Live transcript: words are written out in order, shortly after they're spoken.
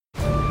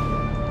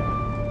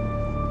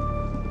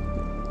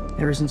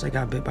Ever since I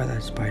got bit by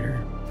that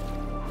spider,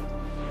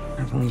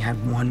 I've only had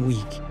 1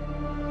 week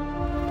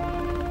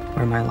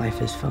where my life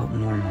has felt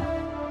normal.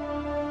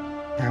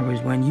 That was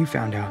when you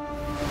found out.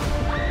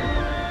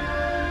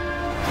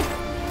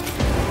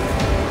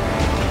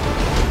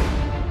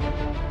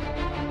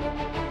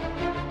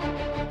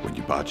 When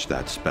you botched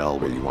that spell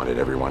where you wanted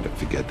everyone to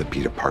forget that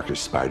Peter Parker's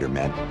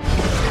Spider-Man,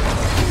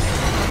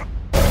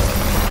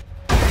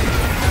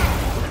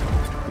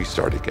 we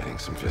started getting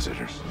some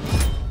visitors.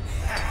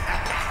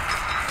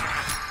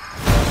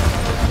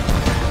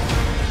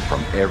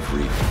 From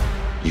every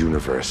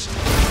universe.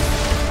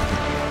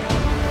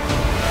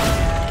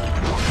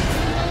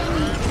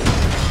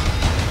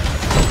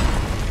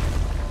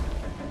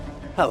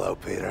 Hello,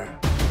 Peter.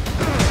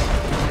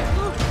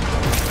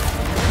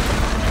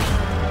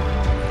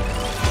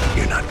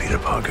 You're not Peter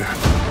Parker.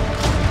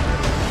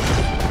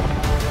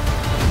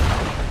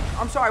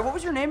 I'm sorry, what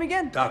was your name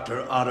again?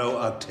 Dr. Otto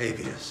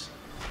Octavius.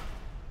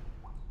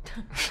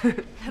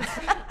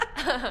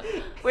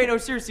 Wait, no,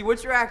 seriously,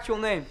 what's your actual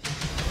name?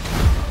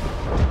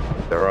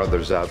 There are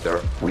others out there.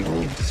 We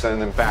need to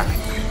send them back.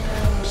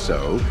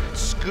 So,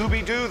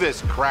 Scooby-Doo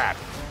this crap.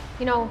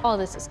 You know, all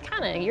this is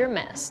kind of your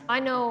mess.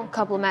 I know a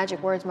couple of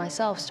magic words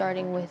myself,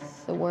 starting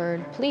with the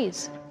word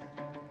please.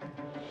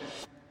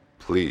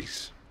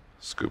 Please,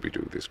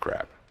 Scooby-Doo this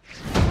crap.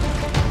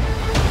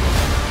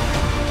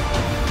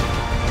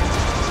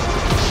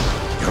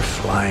 You're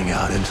flying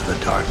out into the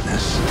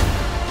darkness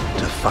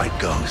to fight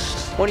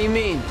ghosts. What do you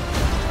mean?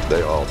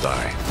 They all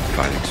die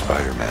fighting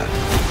Spider-Man.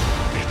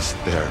 It's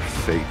their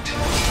fate.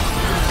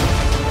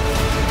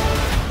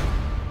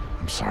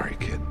 I'm sorry,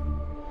 kid.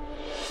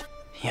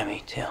 Yeah,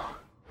 me too.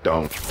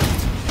 Don't.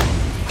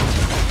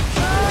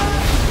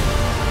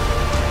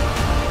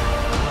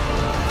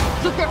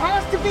 Look, there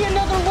has to be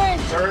another way!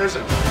 There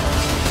isn't.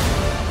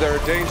 They're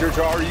a danger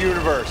to our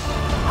universe.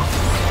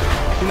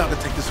 You're not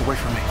gonna take this away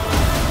from me.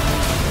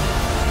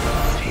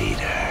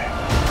 Peter.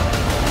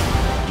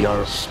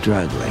 You're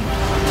struggling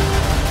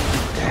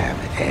to have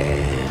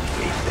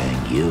everything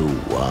you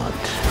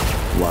want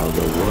while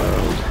the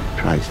world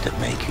tries to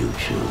make you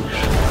choose.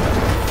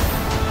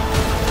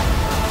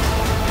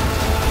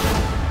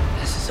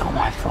 This is all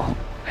my fault.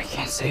 I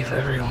can't save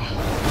everyone.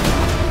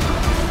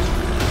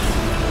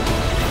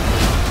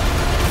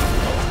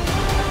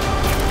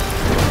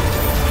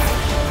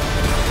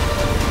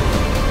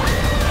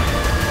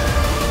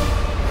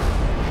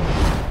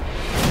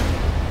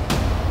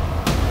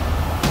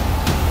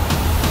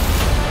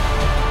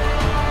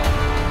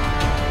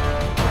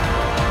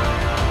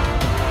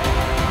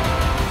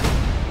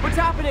 What's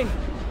happening?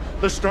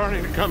 They're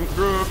starting to come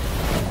through,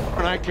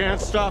 and I can't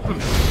stop them.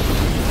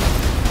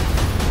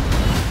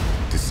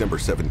 December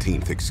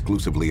 17th,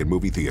 exclusively in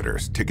movie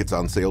theaters. Tickets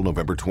on sale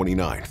November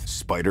 29th.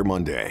 Spider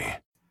Monday.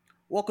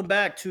 Welcome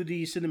back to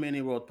the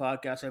Cinemania World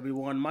Podcast,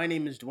 everyone. My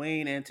name is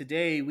Dwayne, and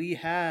today we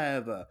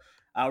have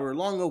our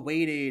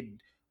long-awaited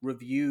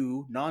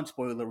review,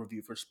 non-spoiler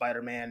review for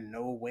Spider-Man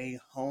No Way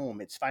Home.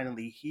 It's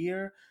finally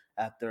here.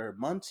 After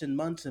months and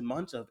months and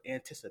months of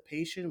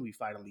anticipation, we've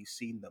finally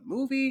seen the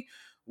movie.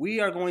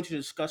 We are going to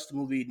discuss the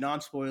movie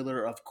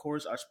non-spoiler. Of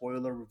course, our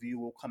spoiler review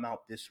will come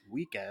out this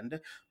weekend,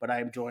 but I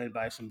am joined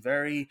by some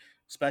very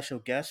special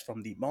guests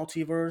from the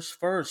multiverse.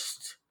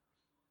 First,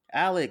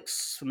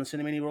 Alex from the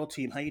Cinemania World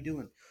team. How you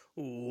doing?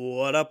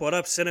 What up,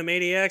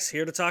 Cinemaniacs?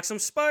 Here to talk some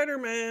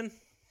Spider-Man.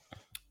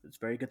 It's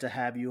very good to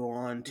have you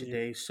on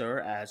today,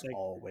 sir, as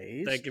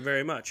always. Thank you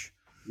very much.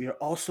 We are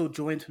also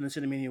joined from the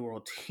Cinemania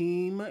World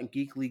team,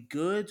 Geekly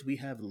Goods. We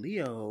have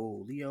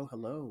Leo. Leo,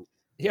 hello.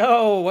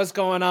 Yo, what's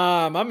going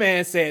on? My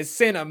man says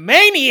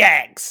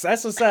Cinemaniacs.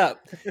 That's what's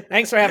up.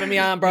 Thanks for having me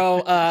on,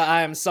 bro.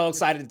 I am so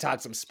excited to talk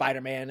some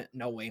Spider-Man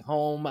No Way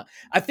Home.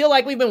 I feel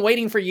like we've been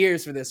waiting for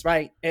years for this,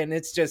 right? And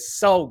it's just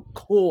so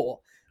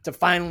cool to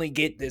finally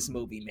get this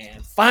movie, man.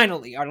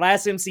 Finally, our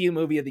last MCU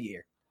movie of the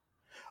year.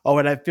 Oh,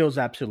 and it feels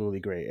absolutely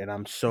great, and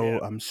I'm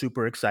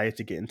super excited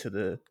to get into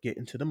the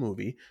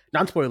movie.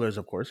 Non-spoilers,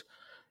 of course.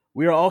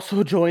 We are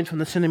also joined from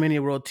the Cinemania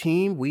World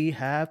team. We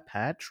have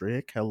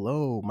Patrick.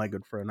 Hello, my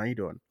good friend. How you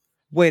doing?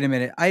 Wait a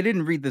minute. I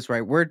didn't read this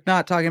right. We're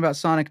not talking about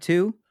Sonic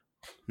 2?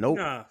 Nope.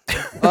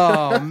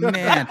 Oh,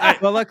 man.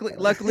 Well,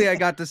 luckily I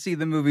got to see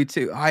the movie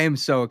too. I am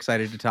so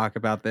excited to talk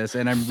about this,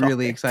 and I'm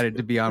really excited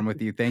to be on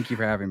with you. Thank you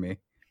for having me.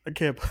 I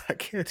can't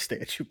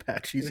stand you,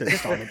 Pat. You said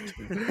Sonic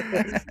 2.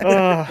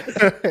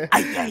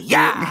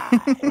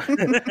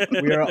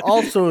 We are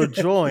also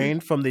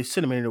joined from the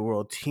Cinemania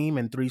World team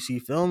and 3C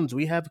Films.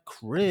 We have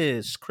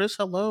Chris. Chris,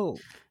 hello.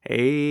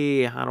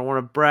 Hey, I don't want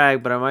to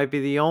brag, but I might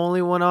be the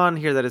only one on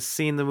here that has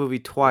seen the movie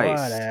twice.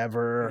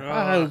 Whatever.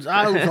 I was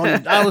on Twitter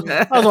today. Hold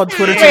I was on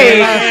Twitter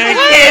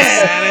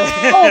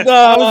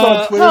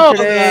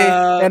today,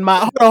 and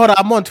hold on.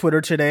 I'm on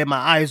Twitter today. My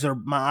eyes are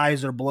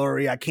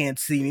blurry. I can't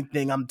see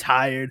anything. I'm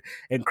tired.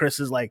 And Chris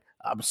is like,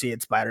 I'm seeing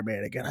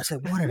Spider-Man again. I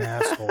said, what an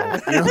asshole.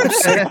 You know what I'm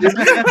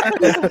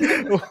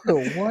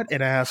saying? What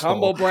an asshole.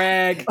 Humble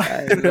brag.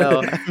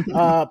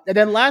 And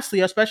then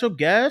lastly, a special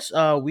guest.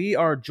 We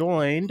are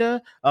joined.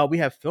 We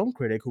have film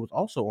critic who was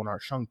also on our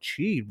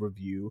Shang-Chi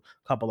review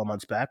a couple of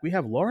months back. We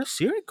have Laura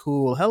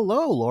Siricool.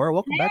 Hello, Laura.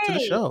 Welcome back to the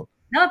show.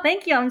 No,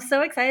 thank you. I'm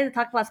so excited to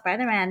talk about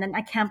Spider-Man, and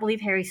I can't believe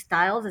Harry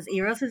Styles as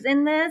Eros is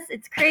in this.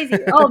 It's crazy.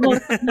 Oh, no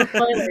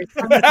spoilers.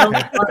 I'm so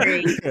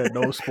sorry.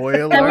 No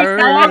spoilers. Harry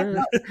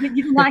Styles,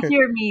 you did not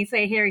hear me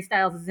say Harry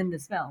Styles is in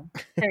this film.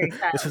 Harry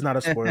Styles. This is not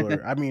a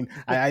spoiler. I mean,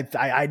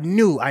 I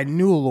knew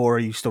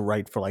Laura used to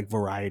write for like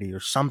Variety or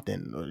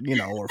something, you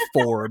know, or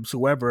Forbes,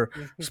 whoever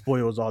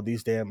spoils all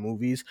these damn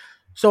movies.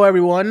 So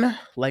everyone,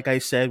 like I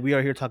said, we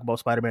are here to talk about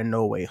Spider-Man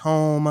No Way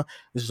Home.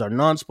 This is our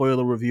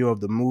non-spoiler review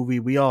of the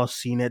movie. We all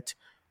seen it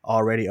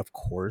already, of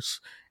course.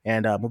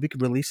 And movie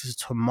releases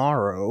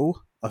tomorrow,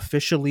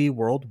 officially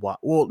worldwide.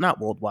 Well, not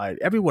worldwide.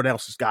 Everyone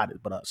else has got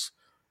it but us,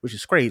 which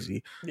is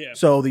crazy. Yeah.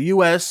 So the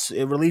US,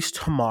 it released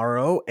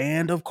tomorrow.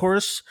 And of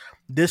course,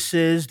 this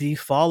is the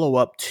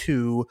follow-up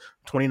to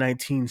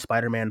 2019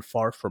 Spider-Man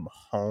Far From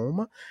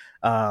Home.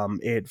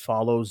 It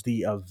follows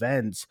the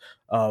events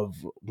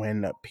of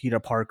when Peter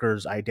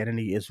Parker's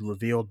identity is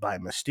revealed by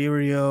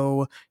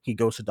Mysterio. He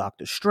goes to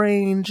Doctor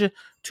Strange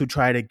to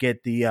try to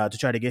get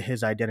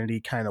his identity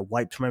kind of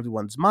wiped from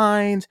everyone's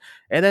mind,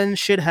 and then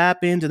shit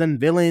happens, and then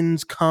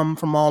villains come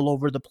from all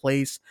over the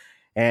place.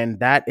 And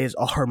that is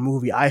our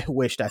movie. I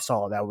wished I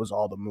saw that was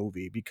all the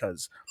movie,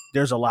 because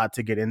there's a lot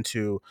to get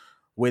into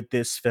with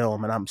this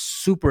film, and I'm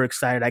super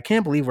excited. I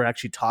can't believe we're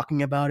actually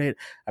talking about it.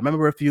 I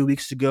remember a few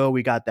weeks ago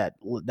we got that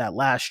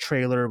last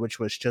trailer, which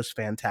was just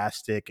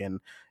fantastic, and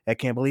I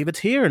can't believe it's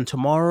here. And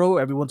tomorrow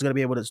everyone's gonna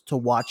be able to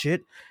watch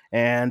it,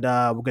 and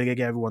we're gonna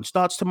get everyone's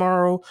thoughts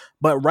tomorrow.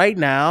 But right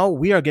now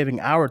we are giving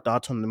our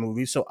thoughts on the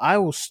movie. So I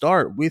will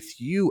start with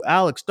you,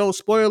 Alex. No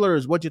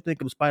spoilers. What'd you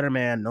think of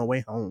Spider-Man No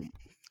Way Home?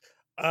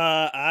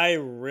 I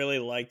really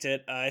liked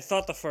it. I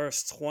thought the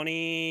first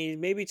 20,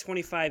 maybe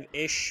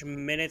 25-ish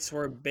minutes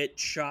were a bit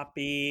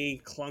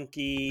choppy,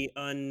 clunky,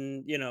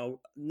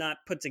 not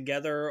put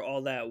together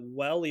all that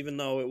well, even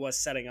though it was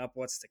setting up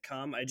what's to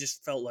come. I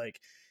just felt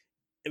like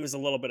it was a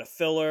little bit of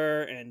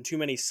filler and too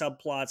many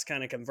subplots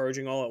kind of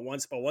converging all at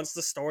once. But once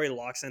the story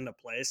locks into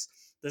place,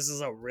 this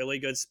is a really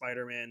good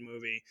Spider-Man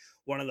movie.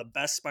 One of the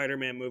best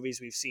Spider-Man movies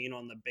we've seen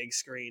on the big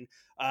screen.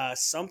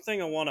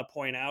 Something I want to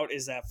point out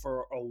is that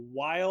for a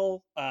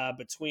while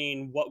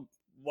between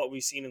what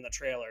we've seen in the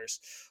trailers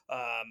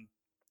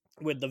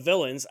with the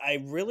villains,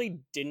 I really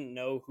didn't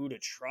know who to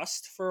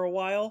trust for a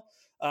while.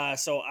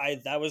 So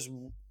that was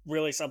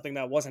really something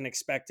that wasn't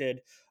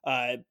expected.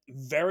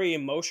 Very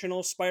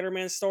emotional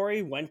Spider-Man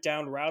story, went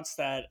down routes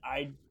that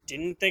I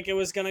didn't think it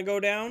was going to go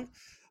down.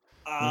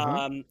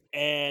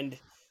 And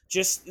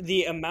just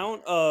the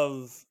amount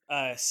of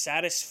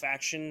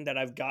satisfaction that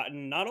I've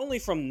gotten, not only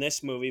from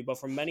this movie, but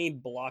from many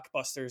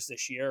blockbusters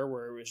this year,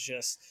 where it was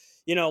just,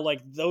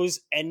 like those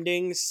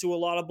endings to a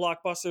lot of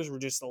blockbusters were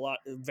just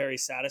very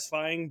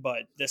satisfying,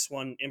 but this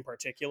one in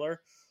particular.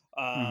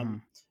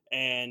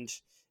 And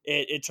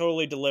it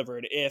totally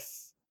delivered.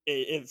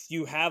 If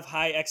you have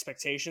high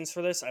expectations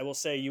for this, I will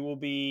say you will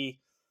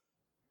be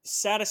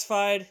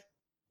satisfied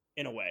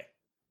in a way.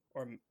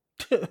 Or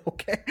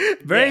okay,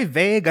 very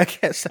vague, I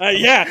guess.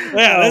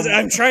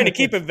 I'm trying to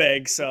keep it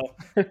vague. So,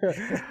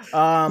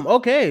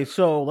 okay,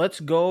 so let's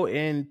go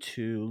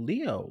into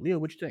Leo. Leo,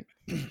 what you think?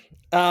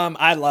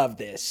 I love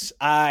this.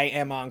 I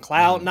am on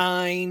cloud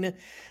nine.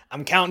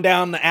 I'm counting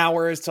down the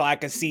hours till I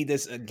can see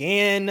this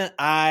again.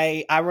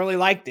 I really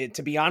liked it.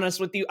 To be honest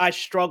with you, I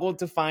struggled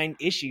to find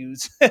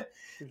issues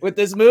with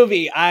this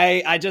movie.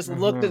 I just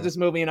looked at this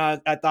movie and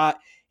I thought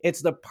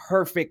it's the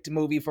perfect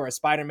movie for a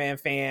Spider-Man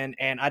fan.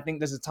 And I think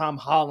this is Tom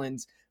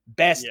Holland's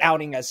best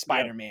outing as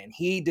Spider-Man.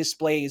 He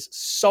displays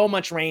so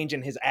much range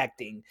in his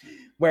acting,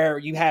 where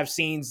you have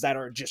scenes that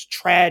are just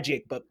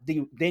tragic, but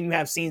then you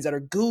have scenes that are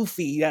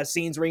goofy. You have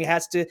scenes where he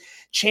has to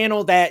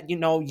channel that,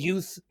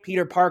 youth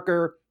Peter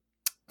Parker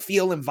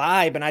feel and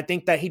vibe. And I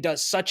think that he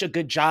does such a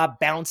good job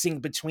bouncing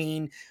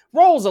between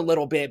roles a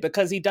little bit,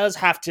 because he does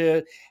have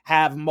to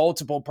have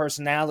multiple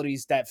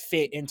personalities that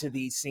fit into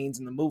these scenes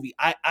in the movie.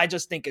 I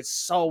just think it's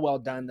so well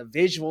done. The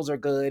visuals are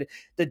good.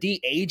 The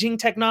de-aging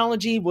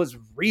technology was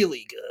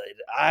really good.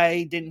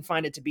 I didn't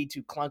find it to be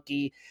too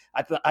clunky.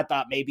 I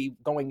thought maybe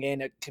going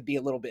in it could be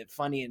a little bit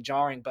funny and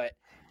jarring, but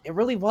it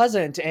really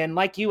wasn't. And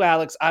like you,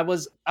 Alex, I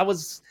was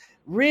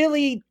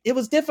really, it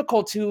was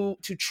difficult to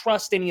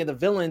trust any of the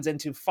villains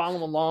and to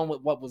follow along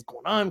with what was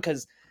going on,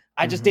 because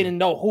I just didn't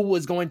know who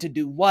was going to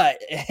do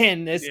what.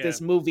 And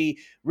this movie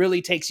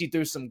really takes you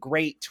through some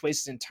great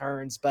twists and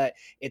turns, but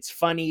it's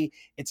funny,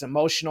 it's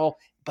emotional,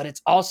 but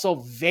it's also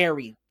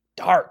very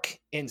dark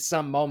in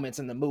some moments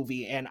in the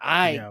movie. And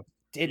I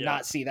did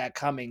not see that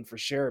coming for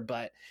sure.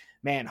 But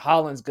man,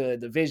 Holland's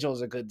good. The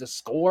visuals are good. The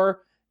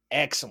score,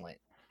 excellent.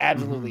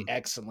 Absolutely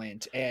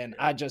excellent. And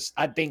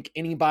I think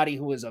anybody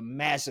who is a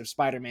massive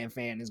Spider-Man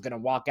fan is going to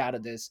walk out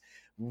of this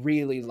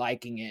really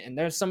liking it. And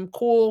there's some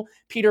cool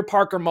Peter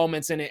Parker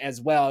moments in it as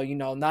well,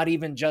 not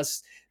even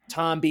just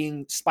Tom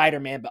being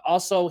Spider-Man, but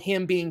also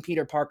him being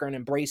Peter Parker and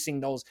embracing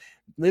those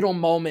little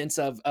moments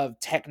of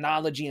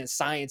technology and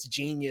science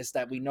genius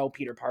that we know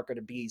Peter Parker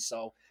to be.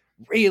 So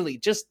really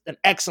just an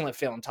excellent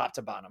film top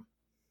to bottom.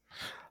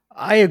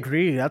 I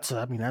agree. That's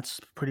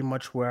pretty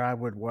much where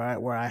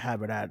I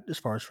have it at as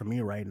far as for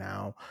me right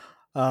now.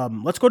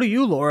 Let's go to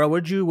you, Laura.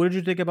 What did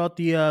you think about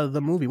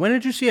the movie? When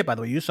did you see it, by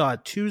the way? You saw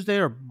it Tuesday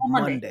or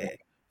Monday?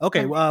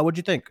 Okay. What'd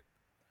you think?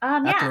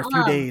 After a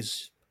few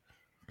days.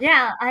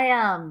 Yeah,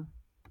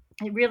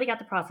 I really got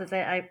the process.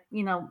 I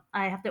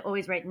have to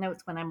always write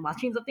notes when I'm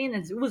watching something,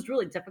 and it was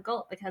really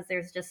difficult because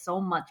there's just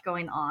so much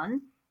going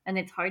on, and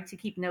it's hard to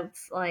keep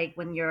notes like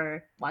when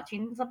you're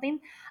watching something.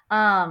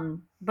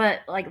 But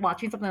like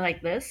watching something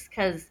like this,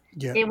 because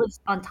it was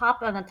on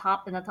top and on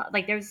top and on top.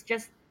 Like there's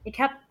just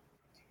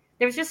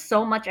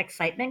so much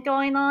excitement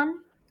going on.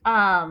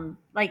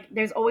 Like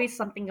there's always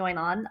something going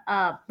on.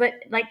 But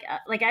like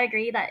I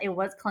agree that it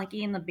was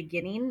clunky in the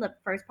beginning, the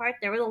first part.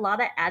 There was a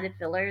lot of added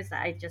fillers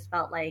that I just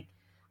felt like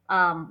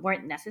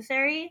weren't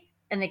necessary,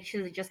 and they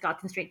should have just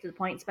gotten straight to the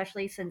point,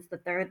 especially since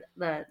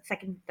the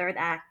second, third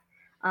act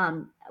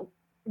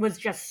was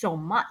just so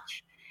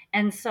much.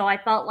 And so I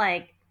felt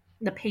like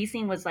the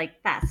pacing was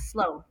like fast,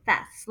 slow,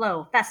 fast,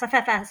 slow, fast,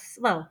 fast, fast,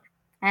 slow.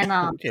 And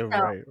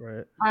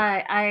right.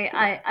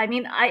 I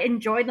mean, I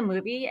enjoyed the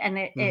movie, and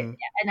and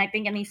I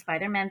think any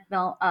Spider-Man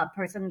film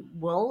person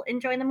will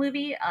enjoy the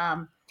movie.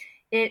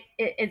 It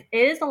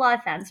is a lot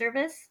of fan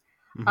service.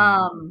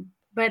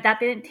 But that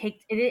didn't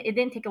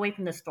take away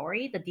from the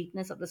story, the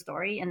deepness of the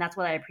story, and that's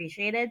what I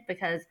appreciated,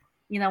 because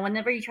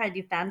whenever you try to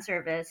do fan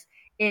service,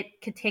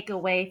 it could take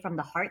away from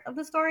the heart of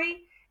the story,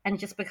 and it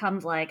just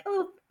becomes like,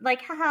 oh,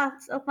 like haha,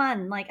 so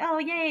fun, like, oh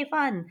yay,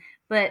 fun.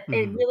 But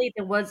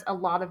there was a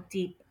lot of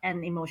deep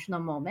and emotional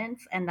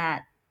moments, and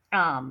that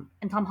and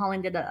Tom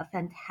Holland did a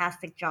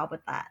fantastic job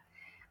with that.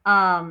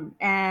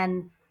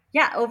 And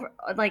yeah,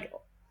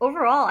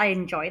 overall, I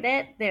enjoyed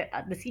it.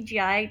 The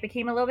CGI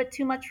became a little bit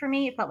too much for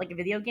me. It felt like a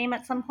video game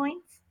at some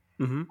points.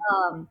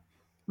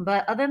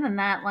 But other than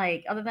that,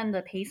 other than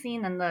the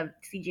pacing and the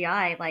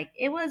CGI,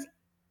 it was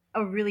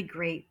a really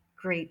great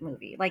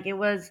movie. Like, it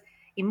was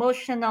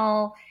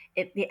emotional.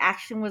 The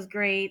action was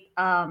great.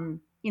 You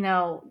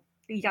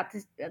got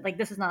to,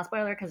 this is not a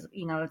spoiler because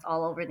it's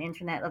all over the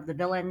internet of the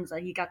villains.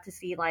 You got to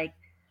see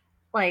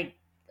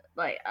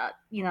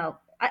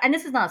and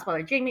this is not a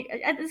spoiler. Jamie,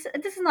 this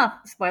is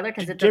not a spoiler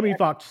because it's Jamie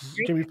Foxx.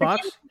 Jamie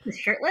Foxx is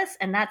shirtless,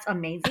 and that's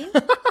amazing.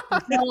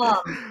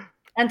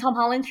 And Tom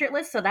Holland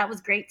shirtless, so that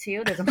was great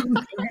too. There's a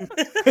moment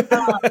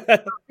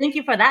thank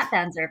you for that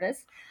fan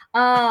service.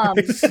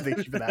 Thank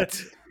you for that.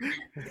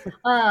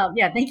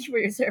 Yeah, thank you for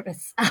your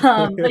service.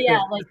 But yeah,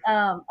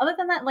 other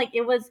than that,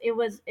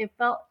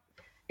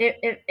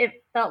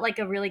 it felt like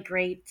a really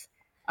great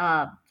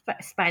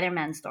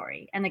Spider-Man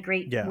story, and a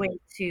great way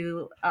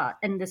to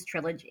end this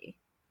trilogy.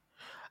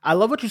 I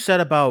love what you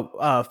said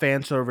about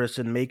fan service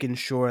and making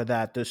sure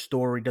that the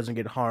story doesn't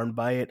get harmed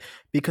by it,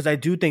 because I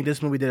do think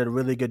this movie did a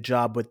really good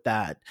job with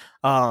that.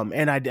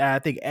 And I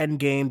think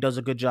Endgame does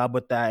a good job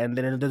with that. And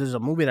then there's a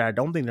movie that I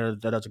don't think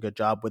that does a good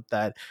job with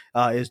that,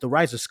 is The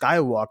Rise of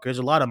Skywalker. There's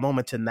a lot of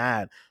moments in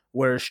that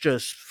where it's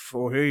just,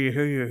 here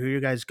you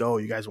guys go.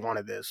 You guys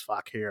wanted this,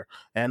 fuck here.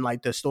 And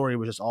the story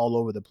was just all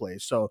over the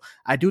place. So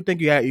I do think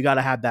you got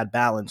to have that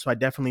balance. So I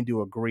definitely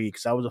do agree,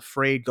 because I was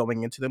afraid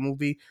going into the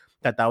movie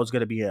that was going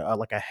to be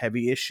a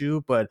heavy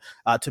issue, but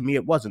to me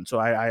it wasn't.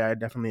 So I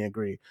definitely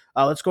agree.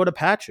 Let's go to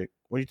Patrick.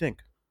 What do you think?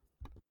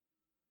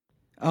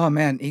 Oh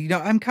man,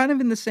 I'm kind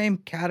of in the same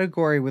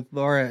category with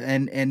Laura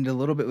and a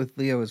little bit with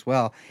Leo as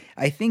well.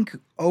 I think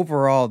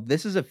overall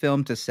this is a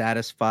film to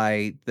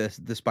satisfy the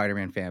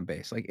Spider-Man fan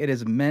base. It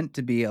is meant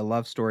to be a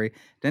love story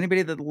to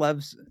anybody that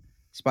loves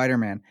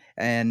Spider-Man,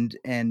 and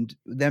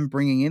them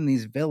bringing in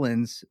these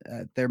villains,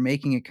 they're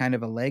making it kind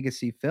of a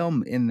legacy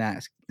film in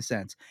that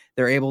sense.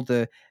 They're able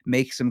to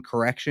make some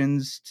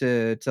corrections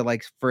to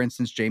for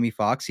instance, Jamie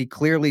Foxx. He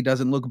clearly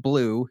doesn't look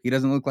blue. He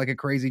doesn't look like a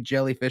crazy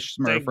jellyfish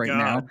Smurf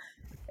now.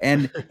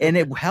 And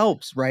it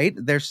helps, right?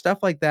 There's stuff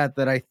like that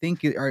I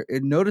think are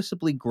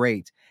noticeably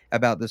great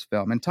about this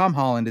film. And Tom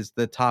Holland is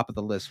the top of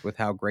the list with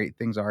how great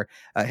things are.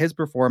 His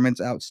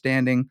performance,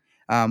 outstanding.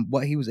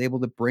 What he was able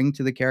to bring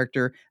to the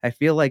character. I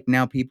feel like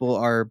now people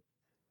are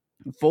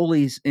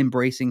fully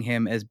embracing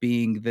him as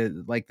being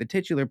the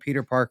titular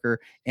Peter Parker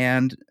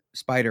and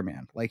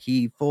Spider-Man.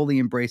 He fully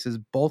embraces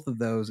both of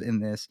those in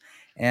this.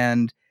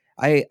 And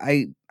I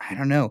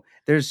don't know.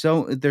 There's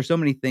so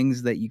many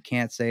things that you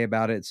can't say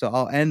about it. So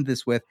I'll end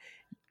this with,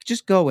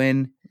 just go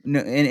in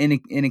and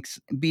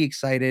be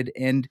excited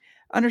and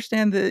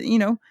understand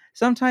that,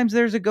 sometimes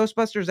there's a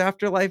Ghostbusters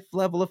Afterlife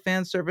level of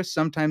fan service.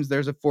 Sometimes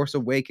there's a Force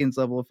Awakens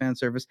level of fan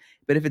service.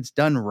 But if it's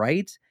done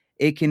right,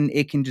 it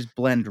can just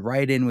blend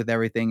right in with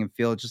everything and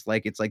feel just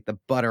like it's like the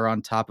butter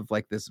on top of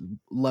this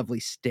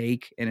lovely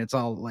steak. And it's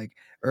all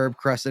herb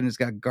crust, and it's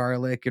got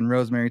garlic and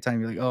rosemary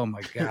thyme. You're like, oh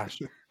my gosh.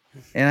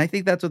 And I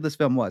think that's what this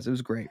film was. It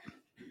was great.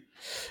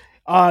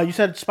 You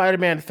said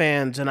Spider-Man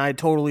fans, and I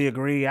totally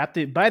agree.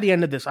 By the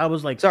end of this, I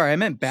was like, sorry, I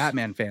meant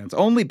Batman fans.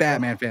 Only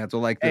Batman fans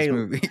will like this hey,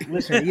 movie.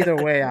 listen, either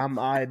way,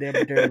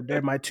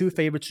 they're my two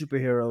favorite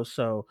superheroes.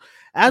 So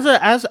as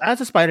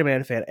a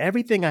Spider-Man fan,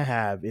 everything I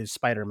have is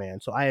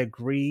Spider-Man. So I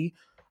agree.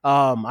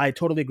 I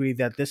totally agree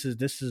that this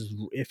is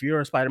if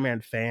you're a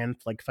Spider-Man fan,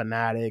 like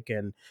fanatic,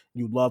 and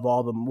you love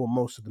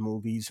most of the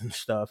movies and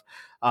stuff,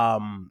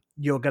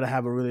 you're gonna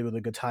have a really,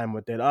 really good time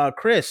with it.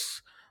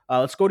 Chris,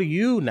 let's go to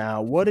you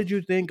now. What did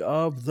you think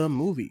of the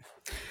movie?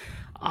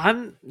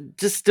 I'm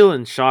just still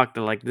in shock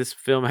that like this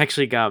film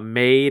actually got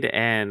made,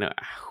 and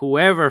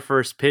whoever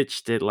first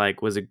pitched it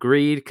like was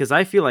agreed, because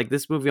I feel like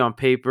this movie on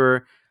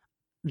paper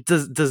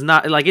does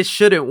not, like, it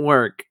shouldn't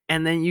work,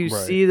 and then you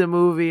see the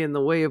movie and the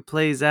way it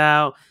plays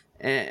out,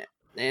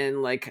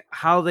 and like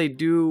how they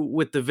do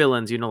with the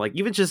villains, like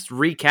even just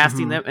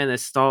recasting them and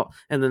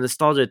the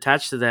nostalgia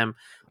attached to them.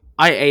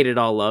 I ate it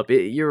all up.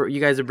 You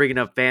guys are bringing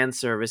up fan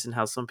service and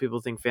how some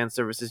people think fan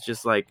service is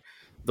just like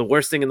the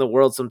worst thing in the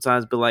world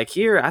sometimes, but like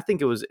here, I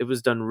think it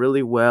was done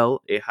really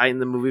well. It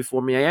heightened the movie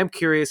for me. I am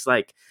curious,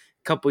 like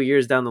a couple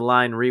years down the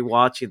line,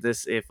 rewatching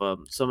this, if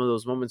some of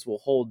those moments will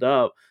hold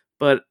up.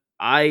 But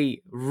I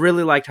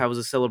really liked how it was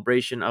a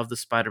celebration of the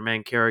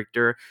Spider-Man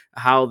character,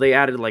 how they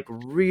added like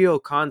real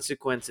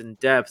consequence and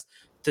depth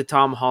to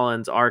Tom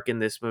Holland's arc in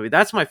this movie.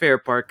 That's my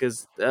favorite part,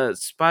 because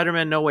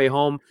Spider-Man No Way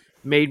Home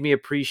made me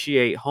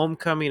appreciate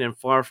Homecoming and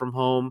Far From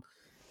Home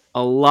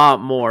a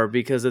lot more,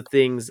 because of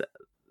things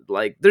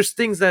like there's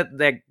things that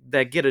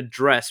get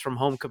addressed from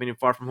Homecoming and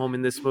Far From Home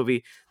in this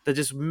movie that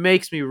just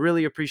makes me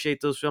really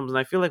appreciate those films. And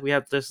I feel like we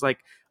have just like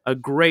a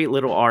great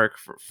little arc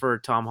for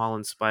Tom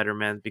Holland's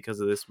Spider-Man because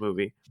of this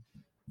movie.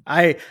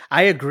 I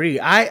agree.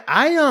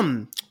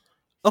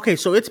 Okay,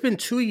 so it's been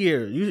 2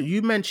 years.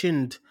 You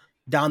mentioned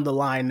down the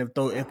line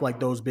if like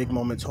those big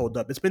moments hold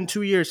up. It's been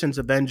 2 years since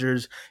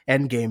Avengers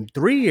Endgame,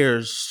 3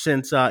 years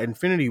since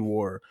Infinity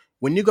War.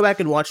 When you go back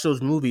and watch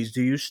those movies,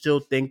 do you still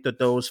think that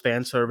those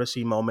fan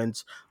servicey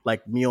moments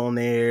like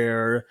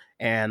Mjolnir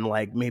and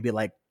like maybe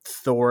like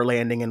Thor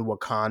landing in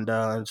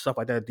Wakanda and stuff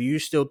like that, do you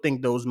still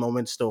think those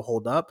moments still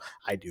hold up?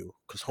 I do,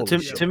 because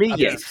to me,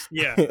 yes.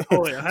 Yeah.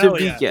 To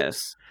me,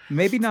 yes.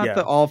 Maybe not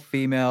the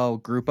all-female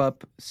group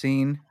up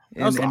scene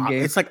in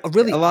Endgame. It's like a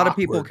lot of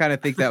people kind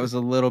of think that was a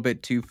little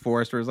bit too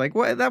forced. Where it's like,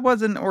 what? That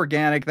wasn't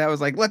organic. That was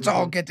like, let's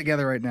all get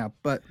together right now.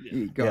 But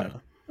go ahead.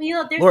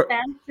 There's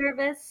fan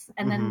service,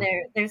 and then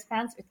there's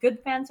good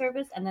fan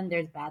service, and then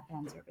there's bad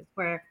fan service,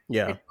 where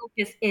the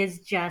focus is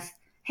just,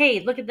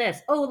 hey, look at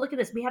this. Oh, look at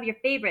this. We have your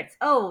favorites.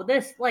 Oh,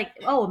 this, like,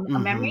 a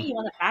memory. You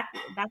want a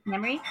back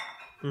memory.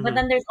 But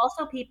then there's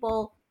also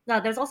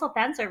there's also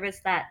fan service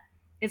that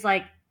is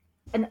like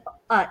an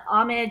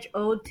homage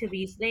ode to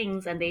these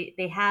things, and they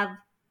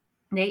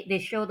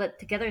show the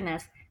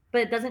togetherness, but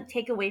it doesn't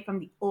take away from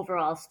the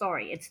overall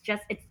story. It's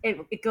just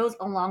it goes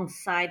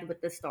alongside with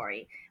the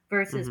story,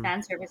 versus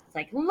fan service is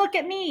like, look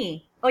at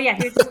me. Oh yeah,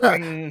 here's the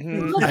story.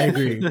 I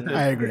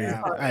agree.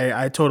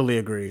 I totally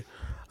agree.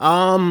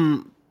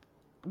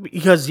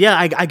 Because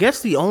I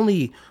guess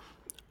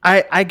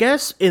I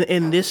guess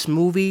in this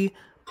movie,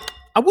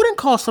 I wouldn't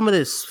call some of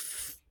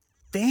this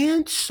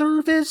fan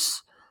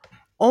service,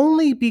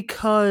 only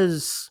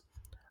because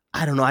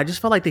I don't know. I just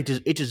felt like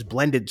it just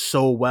blended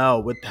so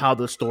well with how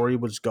the story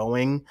was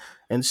going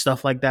and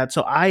stuff like that.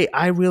 So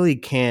I really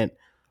can't,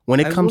 when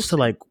it comes to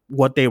like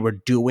what they were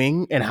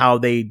doing and how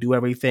they do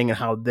everything and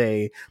how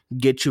they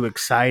get you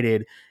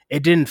excited.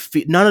 It didn't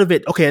feel, none of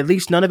it. Okay, at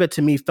least none of it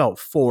to me felt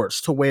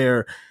forced, to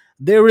where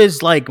there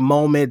is like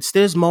moments.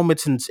 There's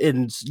moments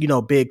in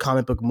big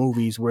comic book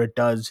movies where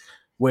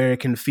it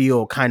can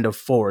feel kind of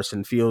forced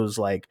and feels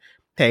like,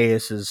 hey,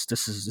 this is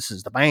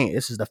the band,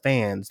 this is the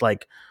fans,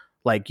 like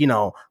Ray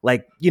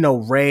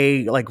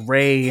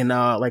and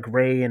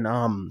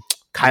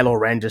Kylo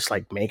Ren just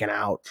like making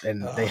out,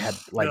 and they had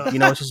like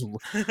it's just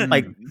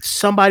like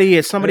somebody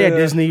at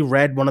Disney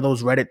read one of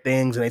those Reddit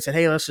things and they said,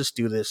 hey, let's just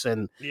do this,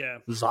 and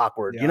it was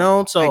awkward,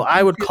 so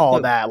I would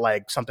call that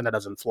like something that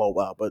doesn't flow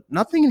well, but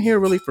nothing in here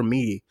really for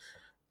me.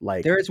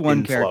 Like, there is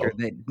one character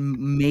that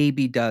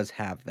maybe does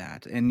have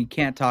that, and you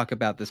can't talk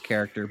about this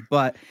character,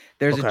 but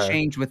there's a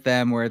change with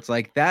them where it's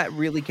like that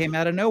really came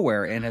out of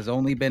nowhere and has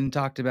only been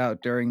talked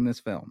about during this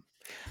film.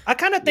 I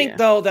kind of think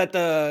though that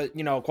the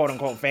quote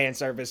unquote fan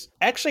service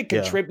actually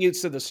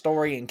contributes to the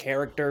story and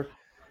character,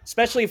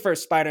 especially for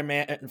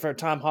Spider-Man, for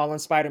Tom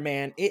Holland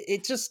Spider-Man.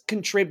 It just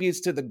contributes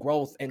to the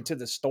growth and to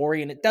the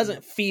story, and it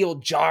doesn't feel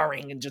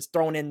jarring and just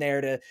thrown in there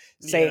to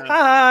say,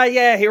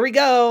 here we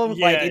go.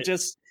 Like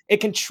it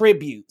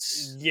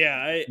contributes.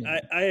 Yeah,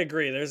 I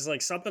agree. There's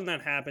like something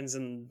that happens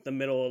in the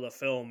middle of the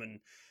film, and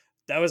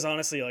that was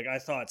honestly like I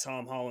thought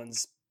Tom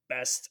Holland's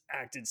best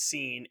acted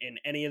scene in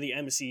any of the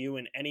MCU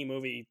in any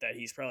movie that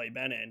he's probably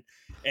been in.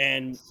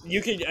 And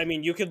you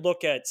could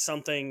look at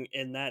something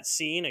in that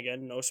scene,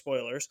 again, no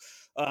spoilers,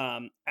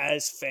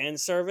 as fan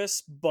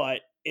service, but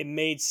it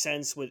made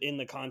sense within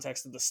the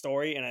context of the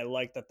story, and I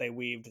like that they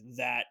weaved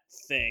that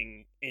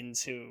thing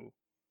into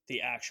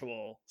the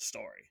actual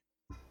story.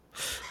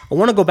 I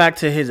want to go back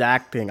to his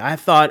acting. I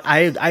thought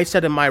I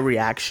said in my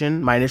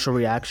initial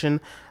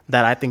reaction,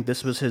 that I think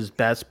this was his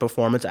best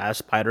performance as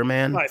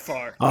Spider-Man. By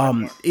far.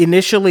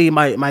 Initially,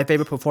 my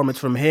favorite performance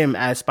from him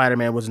as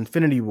Spider-Man was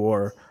Infinity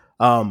War.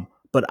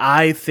 But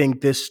I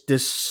think this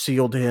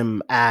sealed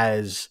him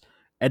as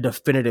a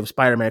definitive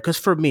Spider-Man. Because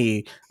for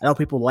me, I know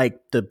people like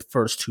the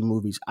first two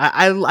movies.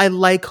 I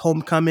like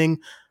Homecoming,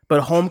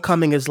 but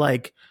Homecoming is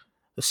like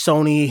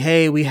Sony,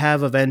 hey, we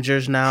have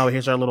Avengers now.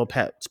 Here's our little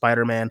pet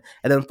Spider-Man.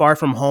 And then Far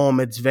From Home,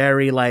 it's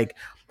very like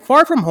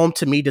Far From Home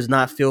to me does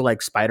not feel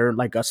like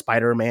a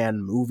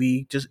Spider-Man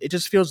movie. It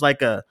just feels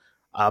like a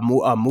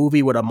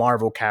movie with a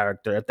Marvel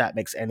character, if that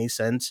makes any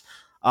sense.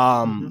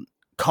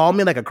 Call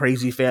me like a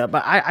crazy fan,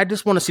 but I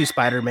just want to see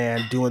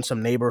Spider-Man doing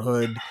some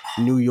neighborhood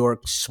New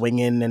York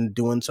swinging and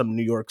doing some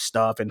New York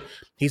stuff. And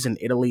he's in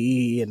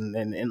Italy,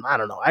 and I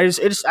don't know. I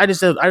just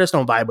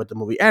don't vibe with the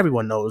movie.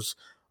 Everyone knows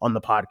on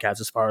the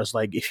podcast, as far as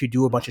like, if you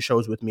do a bunch of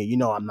shows with me, you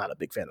know I'm not a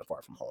big fan of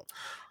Far From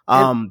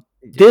Home.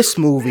 This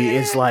movie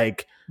is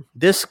like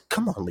this.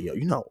 Come on, Leo,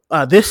 you know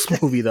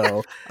this movie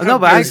though. No,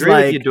 but I agree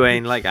with you,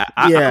 Dwayne. Like, go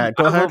ahead.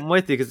 I'm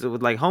with you, because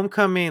with like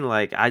Homecoming,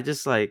 like I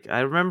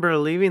remember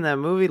leaving that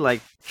movie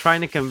like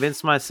trying to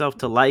convince myself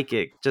to like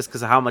it just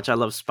because of how much I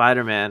love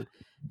Spider-Man,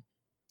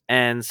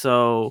 and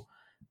so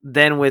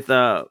then with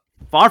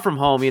Far From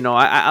Home, you know,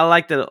 I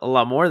liked it a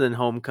lot more than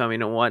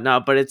Homecoming and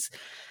whatnot, but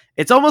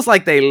it's almost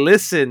like they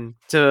listen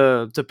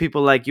to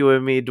people like you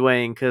and me,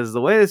 Dwayne, because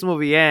the way this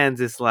movie ends,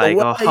 it's like,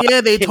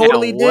 yeah, they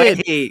totally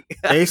did.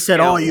 They said,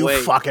 "Oh, you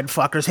fucking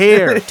fuckers,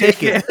 here,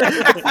 take it."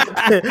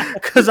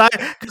 Because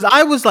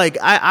I was like,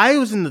 I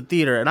was in the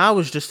theater and I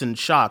was just in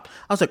shock.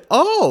 I was like,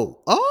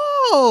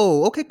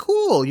 oh, okay,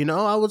 cool. You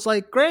know, I was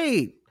like,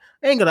 great.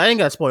 I ain't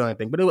gonna spoil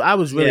anything, but I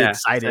was really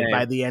excited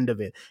by the end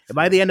of it. And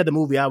by the end of the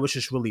movie, I was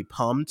just really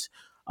pumped.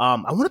 I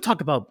want to talk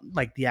about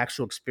like the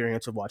actual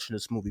experience of watching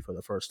this movie for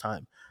the first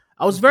time.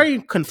 I was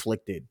very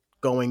conflicted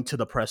going to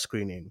the press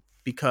screening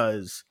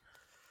because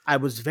I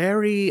was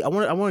very. I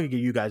want to get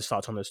you guys'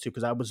 thoughts on this too,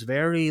 because I was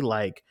very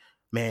like,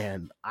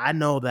 man, I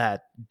know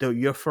that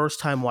your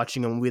first time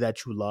watching a movie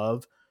that you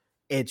love,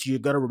 you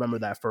gotta remember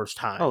that first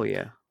time. Oh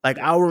yeah. Like,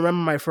 I'll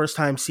remember my first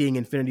time seeing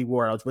Infinity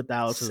War. I was with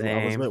Alex.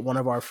 I was with one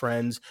of our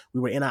friends.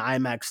 We were in an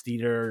IMAX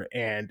theater,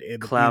 and the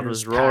crowd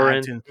was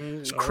roaring.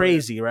 It's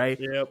crazy, right?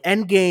 Yep.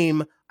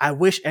 Endgame. I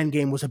wish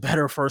Endgame was a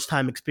better first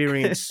time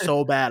experience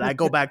so bad. I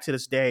go back to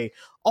this day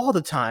all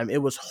the time.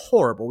 It was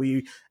horrible.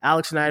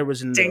 Alex and I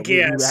was in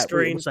the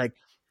screen. It was like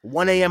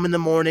 1 a.m. in the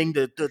morning.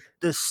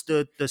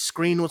 The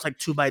screen was like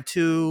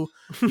 2x2.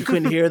 You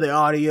couldn't hear the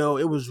audio.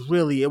 It was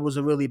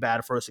a really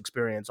bad first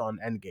experience on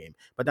Endgame.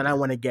 But then I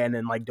went again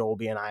in like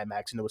Dolby and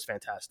IMAX, and it was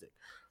fantastic.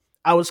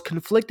 I was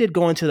conflicted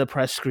going to the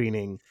press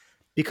screening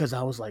because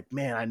I was like,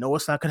 man, I know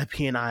it's not going to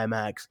be in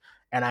IMAX,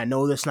 and I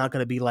know there's not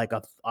going to be like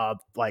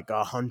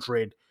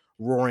 100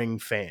 roaring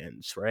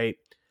fans, right?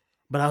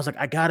 But I was like,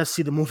 I got to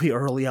see the movie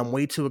early. I'm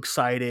way too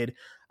excited.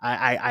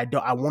 I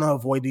want to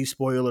avoid these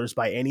spoilers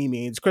by any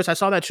means. Chris, I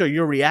saw that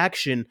your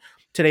reaction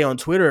today on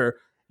Twitter.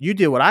 You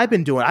did what I've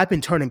been doing. I've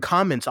been turning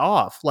comments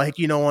off, like,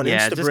 you know, on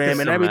Instagram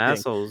and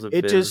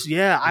everything.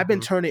 I've been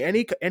turning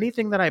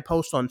anything that I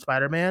post on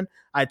Spider-Man,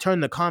 I turn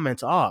the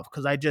comments off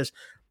because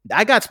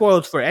I got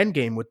spoiled for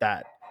Endgame with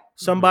that.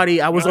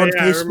 I was on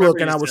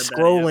Facebook and I was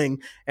scrolling,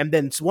 and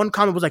then one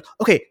comment was like,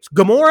 okay,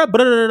 Gamora,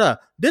 blah, blah, blah.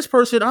 This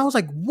person, I was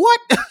like, what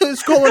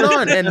is going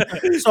on? And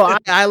so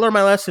I learned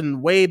my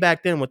lesson way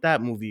back then with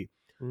that movie.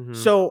 Mm-hmm.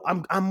 So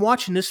I'm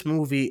watching this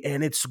movie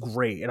and it's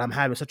great, and I'm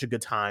having such a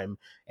good time,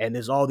 and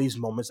there's all these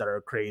moments that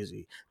are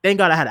crazy. Thank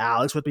God I had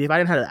Alex with me. If I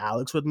didn't have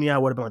Alex with me, I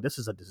would have been like, this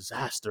is a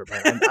disaster,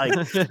 man. I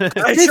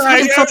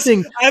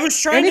was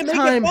trying to make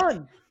it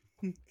fun.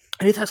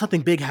 Anytime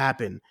something big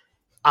happened,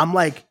 I'm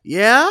like,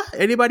 yeah,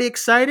 anybody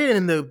excited?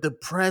 And the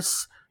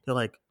press, they're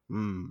like, Yeah.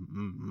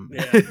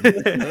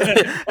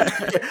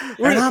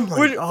 And I'm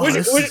like,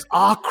 this is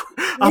awkward.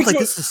 I was like,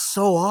 this is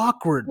so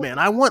awkward, man.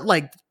 I want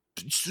like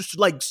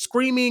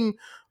screaming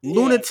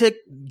lunatic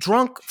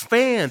drunk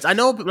fans. I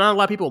know not a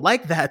lot of people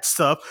like that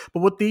stuff,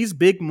 but with these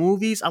big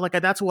movies,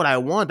 that's what I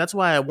want. That's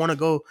why I want to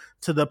go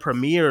to the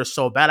premiere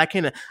so bad. I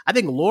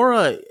think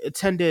Laura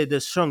attended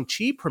the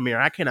Shang-Chi premiere.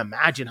 I can't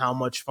imagine how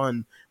much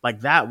fun like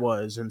that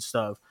was and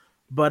stuff.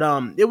 But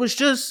it was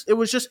just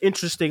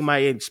interesting, my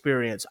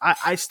experience.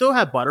 I still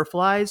have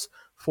butterflies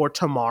for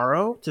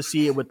tomorrow to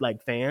see it with like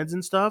fans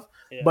and stuff.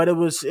 Yeah. But it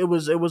was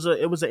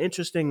an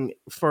interesting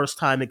first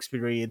time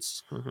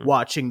experience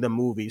watching the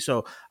movie.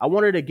 So I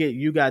wanted to get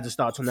you guys'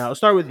 thoughts on that. I'll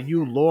start with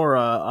you,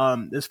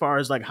 Laura. As far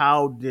as like,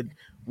 how did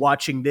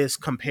watching this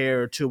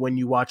compare to when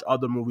you watch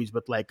other movies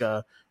with like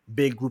a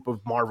big group of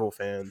Marvel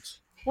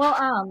fans? Well,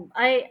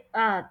 I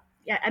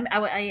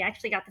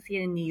actually got to see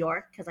it in New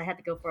York because I had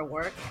to go for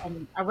work,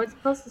 and I was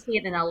supposed to see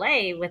it in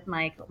LA with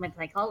my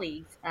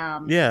colleagues.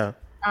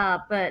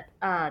 But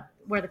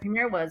where the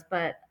premiere was,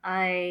 but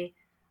I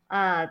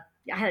had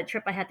a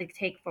trip I had to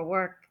take for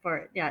work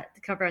to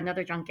cover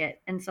another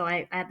junket, and so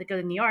I had to go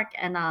to New York,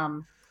 and I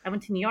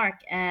went to New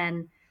York,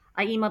 and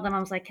I emailed them. I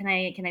was like, can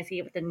I see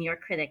it with the New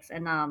York critics?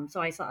 And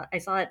so I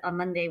saw it on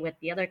Monday with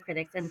the other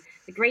critics. And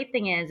the great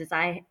thing is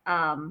I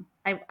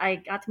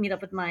got to meet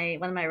up with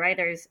one of my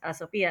writers,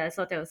 Sophia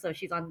Soto. So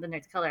she's on the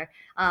Nerds Color.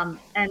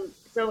 And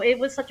so it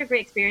was such a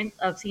great experience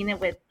of seeing it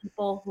with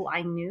people who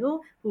I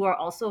knew who are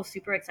also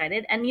super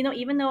excited. And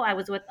even though I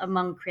was with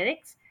among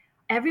critics,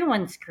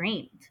 everyone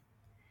screamed.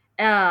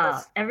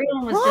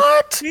 Everyone was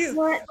just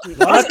what?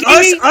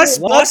 Us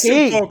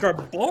Boston folk are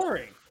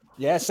boring.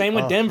 Yeah, same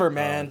with Denver,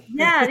 man.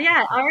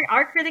 Yeah.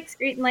 Our critics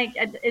scream like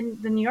in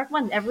the New York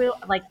one.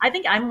 I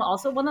think I'm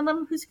also one of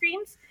them who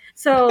screams.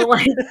 So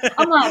like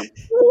I'm like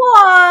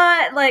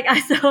what?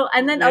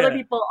 And then other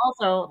people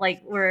also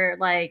were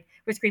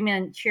screaming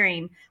and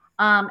cheering.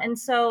 And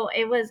so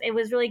it was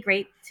really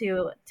great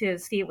to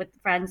see it with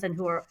friends and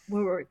who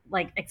were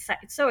like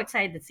so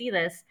excited to see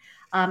this.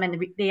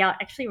 And they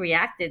actually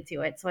reacted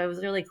to it. So it was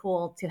really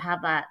cool to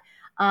have that.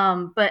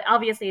 But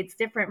obviously it's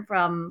different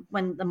from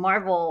when the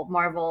Marvel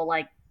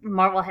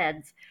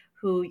heads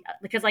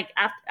because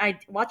after I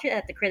watch it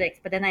at the critics,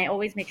 but then I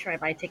always make sure I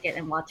buy a ticket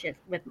and watch it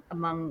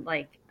among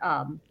the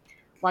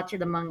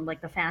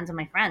fans and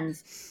my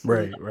friends.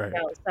 Right.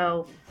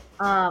 So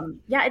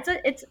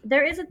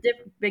there is a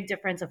big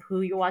difference of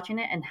who you're watching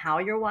it and how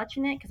you're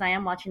watching it, because I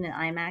am watching it in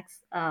IMAX.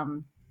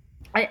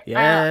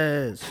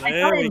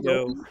 There we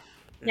go.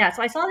 Yeah,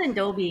 so I saw it in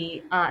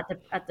Dolby at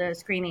the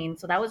screening,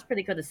 so that was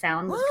pretty good. The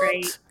sound was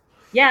great.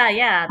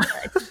 Yeah.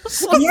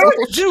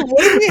 Dude,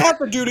 what do we have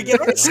to do to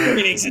get our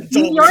screenings in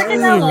Dolby? New York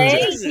and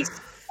LA.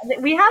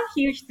 We have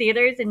huge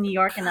theaters in New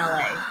York and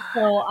LA.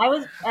 So I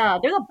was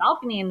there's a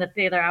balcony in the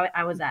theater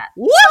I was at.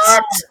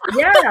 What?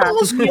 Yeah.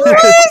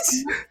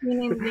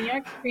 New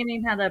York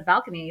screening had a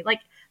balcony.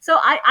 So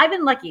I've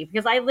been lucky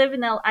because I live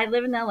in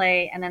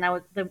LA, and then I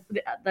was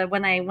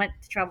when I went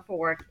to travel for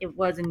work, it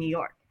was in New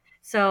York.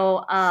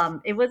 So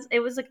it was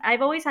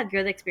I've always had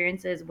good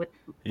experiences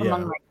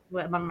among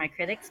my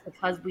critics,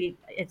 because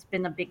it's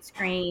been a big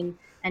screen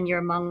and you're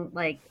among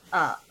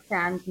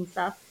fans and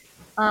stuff.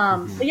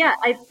 But yeah,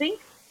 I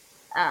think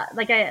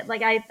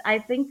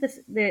I think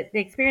the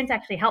experience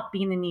actually helped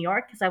being in New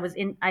York, because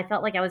I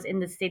felt like I was in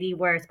the city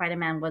where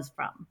Spider-Man was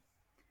from.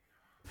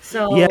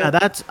 So yeah,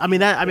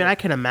 I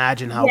can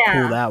imagine how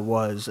cool that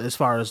was, as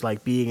far as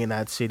being in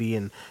that city.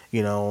 And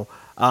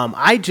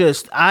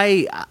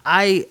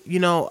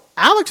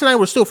Alex and I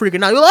were still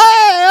freaking out.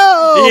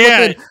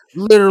 Yeah,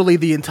 literally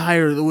the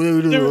entire. There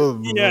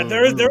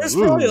was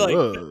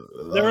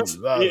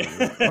probably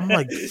I'm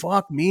like,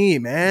 fuck me,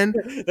 man.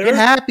 Get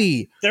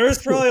happy. There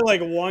was probably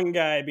one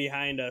guy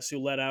behind us who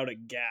let out a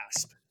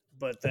gasp,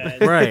 but then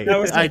right. That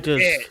was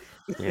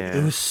Yeah,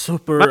 it was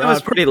super. That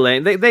was pretty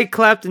lame. They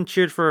clapped and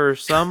cheered for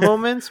some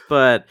moments,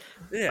 but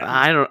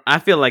I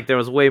feel like there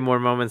was way more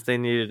moments they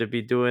needed to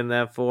be doing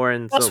that for.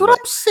 And that's what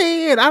I'm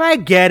saying. And I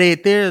get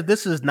it.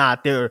 This is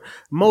not there.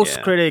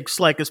 Most critics,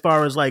 as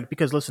far as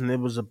because listen, it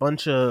was a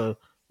bunch of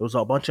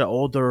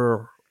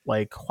older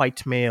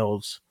white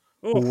males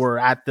who were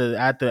at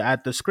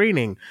the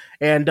screening,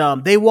 and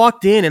they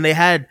walked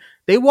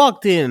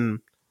in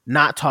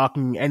not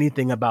talking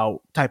anything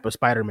about type of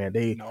Spider-Man.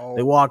 They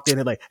walked in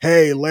and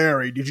hey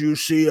Larry, did you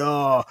see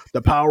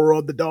the power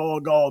of the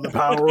dog? Oh, the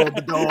power of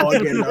the dog,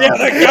 and the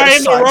guy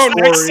in the row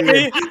next to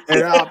me,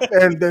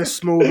 and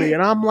this movie,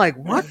 and I'm like,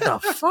 what the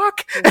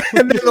fuck?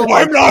 And then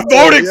I'm not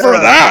voting for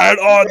that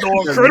on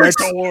the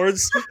Critics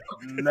Awards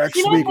next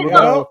week.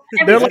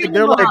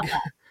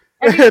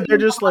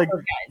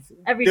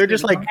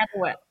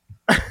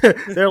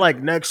 They're like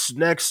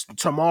next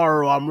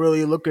tomorrow. I'm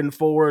really looking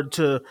forward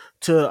to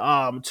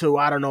I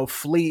don't know,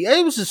 Flea.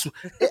 It was just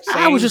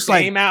I was just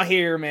same out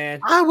here, man.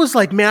 I was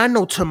like, man, I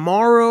know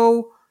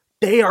tomorrow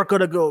they are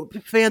gonna go.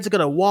 Fans are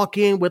gonna walk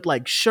in with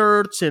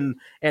shirts and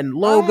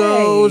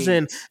logos,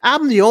 and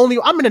I'm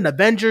in an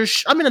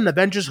Avengers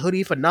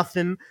hoodie for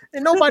nothing,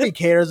 and nobody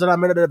cares that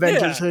I'm in an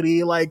Avengers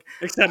hoodie.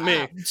 Except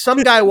me.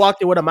 Some guy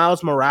walked in with a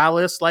Miles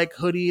Morales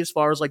hoodie, as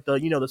far as the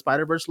the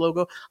Spider-Verse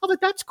logo. I was like,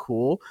 that's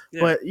cool,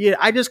 but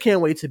I just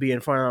can't wait to be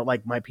in front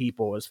of my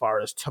people as far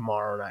as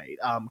tomorrow night,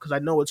 because I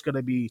know it's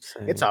gonna be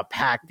it's a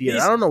packed theater.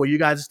 I don't know what you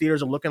guys'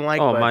 theaters are looking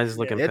like. Oh, but mine's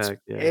looking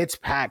packed. Yeah. It's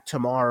packed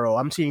tomorrow.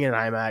 I'm seeing it in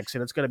IMAX,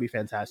 and it's gonna be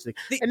fantastic.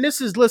 And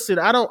this is, listen,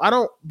 I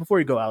don't before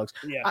you go, Alex,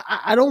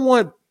 I don't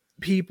want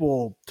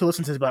people to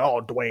listen to this like,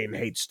 oh, Dwayne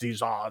hates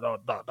these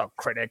the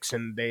critics,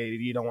 and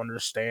you don't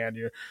understand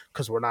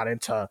because we're not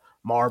into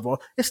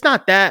Marvel. It's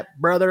not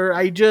that, brother.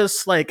 I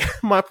just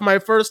my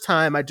first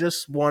time, I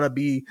just want to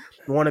be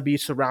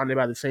surrounded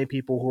by the same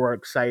people who are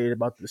excited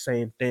about the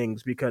same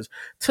things, because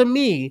to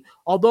me,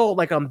 although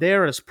I'm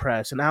there as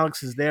press and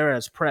Alex is there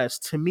as press,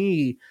 to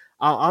me,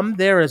 I'm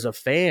there as a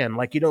fan.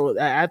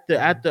 At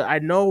the I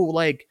know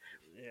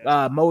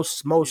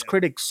most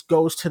critics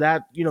goes to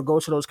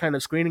those kind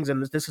of screenings,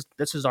 and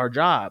this is our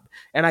job,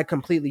 and I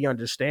completely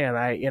understand.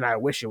 I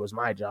wish it was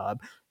my job,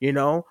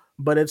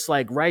 but it's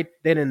right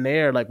then and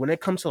there, when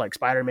it comes to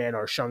Spider-Man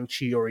or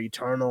Shang-Chi or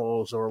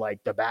Eternals or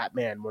the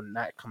Batman, when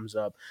that comes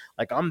up,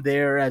 I'm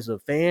there as a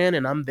fan,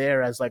 and I'm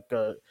there as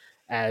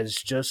as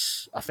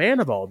just a fan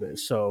of all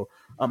this. So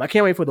I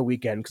can't wait for the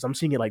weekend because I'm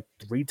seeing it like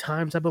 3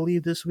 times, I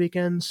believe, this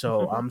weekend.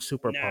 So I'm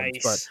super pumped.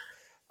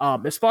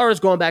 But as far as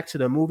going back to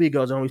the movie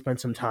goes, I know we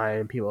spent some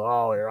time. People,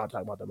 you're not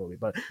talking about the movie.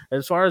 But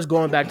as far as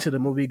going back to the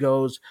movie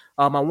goes,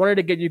 I wanted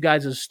to get you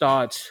guys'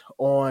 thoughts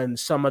on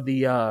some of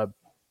the,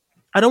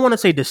 I don't want to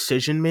say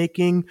decision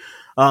making,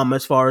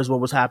 as far as what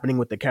was happening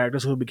with the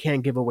characters, so we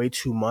can't give away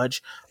too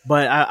much.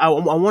 But I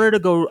wanted to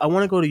go. I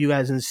want to go to you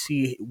guys and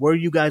see were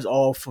you guys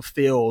all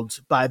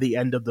fulfilled by the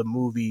end of the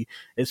movie,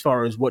 as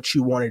far as what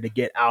you wanted to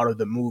get out of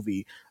the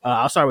movie.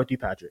 I'll start with you,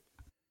 Patrick.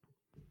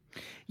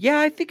 Yeah,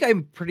 I think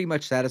I'm pretty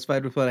much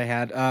satisfied with what I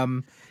had.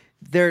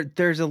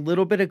 There's a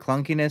little bit of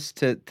clunkiness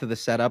to the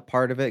setup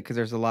part of it because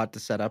there's a lot to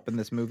set up in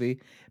this movie,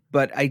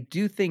 but I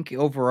do think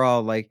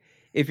overall, like,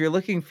 if you're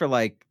looking for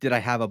like, did I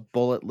have a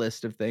bullet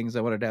list of things I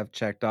wanted to have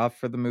checked off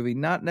for the movie?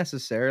 Not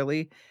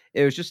necessarily.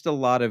 It was just a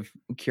lot of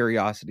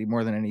curiosity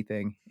more than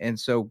anything. And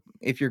so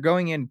if you're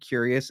going in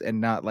curious and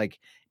not like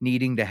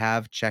needing to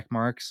have check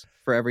marks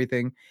for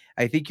everything,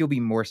 I think you'll be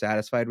more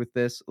satisfied with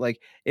this.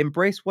 Like,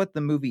 embrace what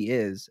the movie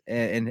is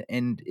and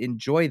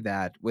enjoy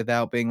that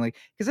without being like,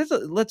 because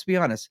let's be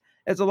honest,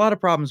 there's a lot of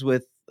problems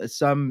with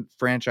some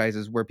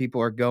franchises where people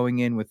are going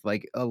in with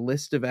like a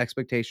list of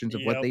expectations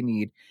of what they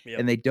need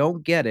and they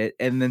don't get it,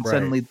 and then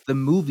suddenly the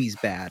movie's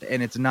bad,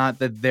 and it's not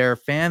that their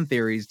fan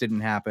theories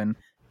didn't happen,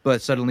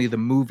 but suddenly the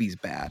movie's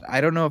bad.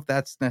 I don't know if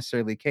that's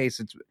necessarily the case.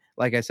 It's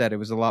like I said, it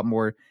was a lot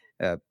more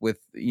with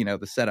the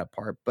setup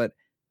part, but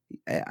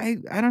I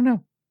don't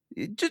know.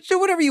 Just do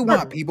whatever you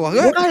want, people.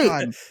 What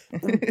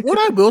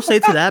I will say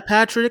to that,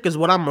 Patrick, is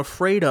what I'm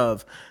afraid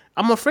of.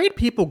 I'm afraid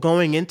people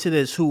going into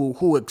this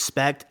who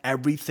expect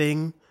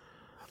everything.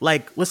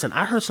 Like, listen,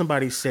 I heard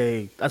somebody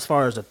say, as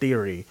far as a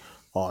theory,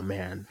 oh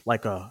man,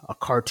 like a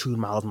cartoon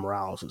Miles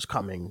Morales is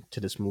coming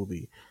to this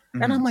movie.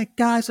 Mm-hmm. And I'm like,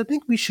 guys, I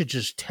think we should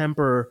just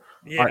temper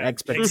our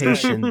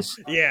expectations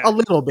a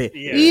little bit.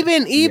 Yeah.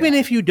 Even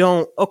if you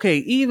don't,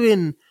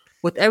 even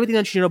with everything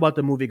that you know about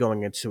the movie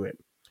going into it,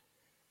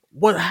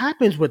 what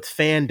happens with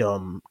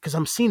fandom, because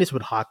I'm seeing this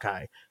with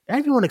Hawkeye,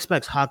 everyone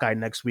expects Hawkeye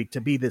next week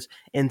to be this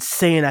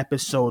insane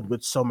episode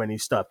with so many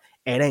stuff.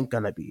 It ain't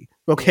gonna be.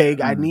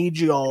 Okay, I need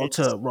you all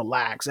to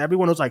relax.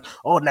 Everyone was like,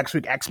 oh, next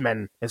week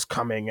X-Men is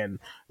coming, and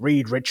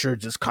Reed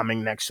Richards is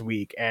coming next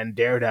week, and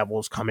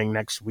Daredevil's coming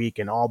next week,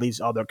 and all these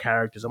other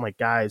characters. I'm like,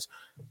 guys,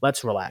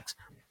 let's relax.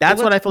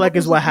 That's what I feel like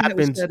is what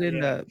happens.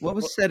 What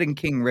was said in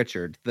King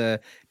Richard? The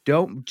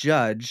don't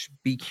judge,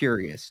 be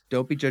curious.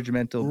 Don't be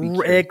judgmental, be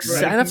curious.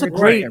 Exactly. Right. That's a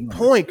great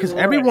point, because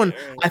everyone,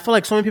 I feel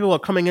like so many people are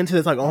coming into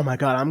this like, oh my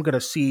God, I'm going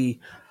to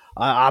see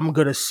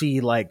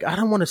like, I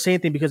don't want to say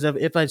anything, because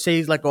if I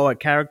say like, oh, a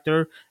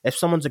character, if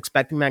someone's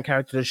expecting that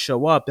character to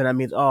show up, then that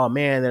means, oh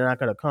man, they're not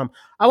going to come.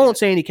 I won't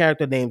say any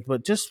character names,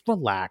 but just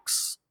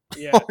relax.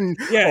 On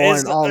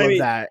all of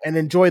that and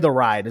enjoy the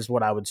ride is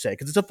what I would say,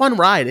 because it's a fun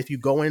ride if you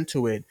go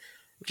into it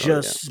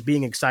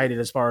being excited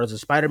as far as a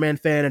Spider-Man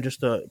fan and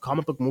just a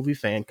comic book movie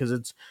fan,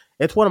 because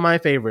it's one of my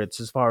favorites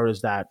as far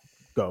as that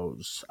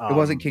goes. It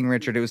wasn't King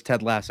Richard, it was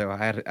Ted Lasso. I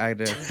had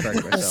to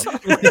correct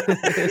myself.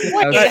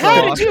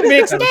 How did you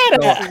mix that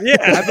up?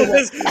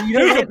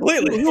 Yeah,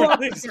 completely. You all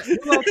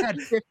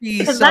had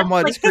 50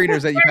 somewhat like,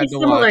 screeners that you had to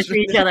watch. To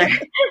each other.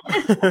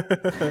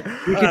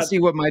 You can see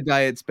what my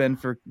diet's been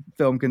for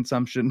film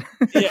consumption.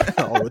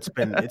 It's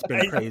been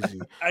crazy.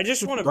 I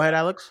just want to go ahead,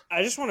 Alex.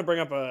 I just want to bring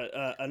up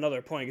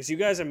another point, because you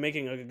guys are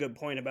making a good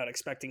point about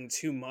expecting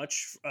too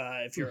much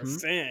if you're a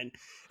fan,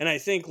 and I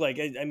think like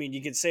I mean,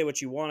 you can say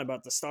what you want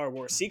about the Star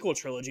Wars sequel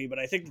trilogy, but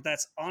I think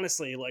that's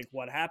honestly like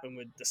what happened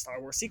with the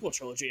Star Wars sequel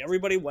trilogy.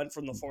 Everybody went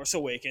from The Force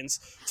Awakens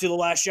to The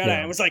Last Jedi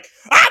and was like,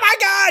 oh my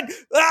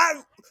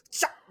God,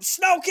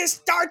 Snoke is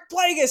Darth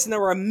Plagueis, and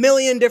there were a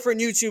million different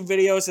YouTube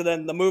videos, and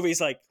then the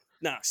movie's like,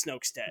 no,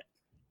 Snoke's dead.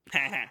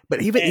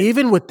 But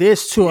even with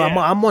this too,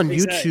 I'm on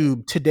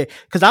YouTube today,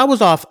 because I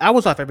was off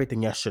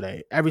everything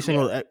yesterday. Every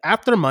single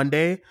after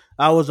Monday,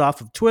 I was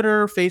off of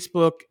Twitter,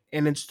 Facebook,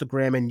 and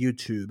Instagram and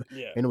YouTube,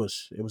 and it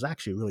was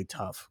actually really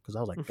tough, because I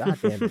was like, God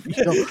damn it,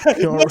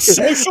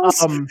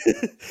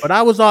 but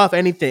I was off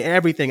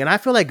everything, and I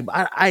feel like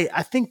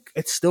I think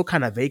it's still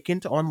kind of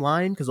vacant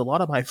online, because a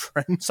lot of my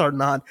friends are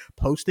not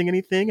posting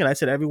anything, and I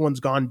said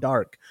everyone's gone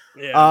dark,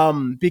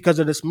 because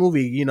of this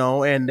movie,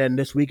 and then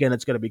this weekend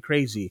it's gonna be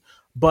crazy.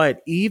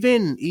 But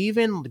even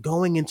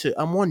going into,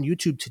 I'm on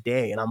YouTube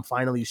today, and I'm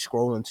finally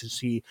scrolling to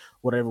see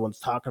what everyone's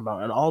talking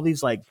about, and all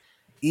these like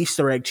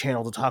Easter egg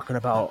channels are talking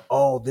about,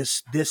 oh,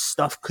 this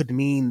stuff could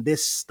mean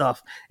this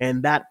stuff,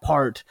 and that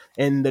part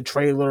in the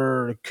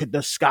trailer,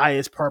 the sky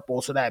is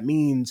purple, so that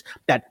means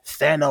that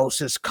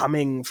Thanos is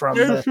coming from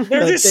they're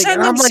just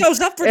setting themselves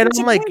up for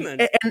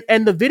disappointment.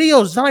 And the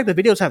videos, it's not like the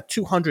videos have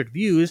 200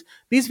 views.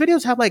 These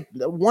videos have like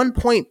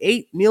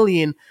 1.8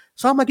 million.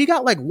 So I'm like, you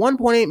got like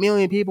 1.8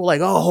 million people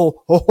like,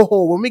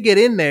 when we get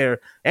in there,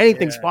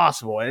 anything's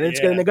possible. And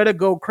they're going to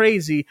go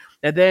crazy.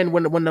 And then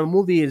when the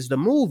movie is the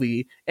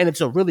movie, and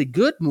it's a really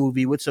good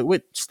movie with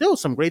still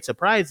some great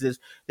surprises,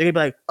 they're going to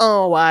be like,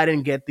 oh, I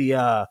didn't get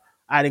the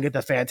I didn't get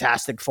the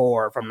Fantastic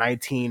Four from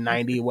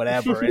 1990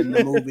 whatever in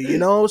the movie, you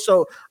know.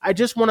 So I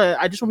just want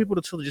people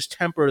to just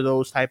temper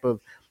those type of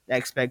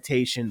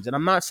expectations. And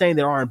I'm not saying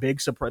there aren't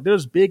big surprise.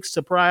 There's big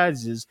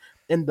surprises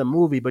in the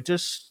movie, but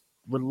just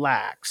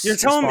relax You're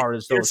as telling far me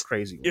as those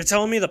crazy ones. You're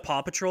telling me the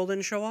Paw Patrol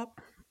didn't show up?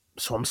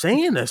 So I'm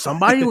saying that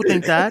somebody would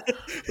think that.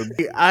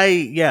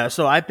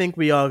 So I think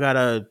we all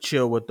gotta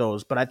chill with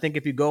those. But I think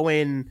if you go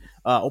in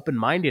open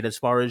minded as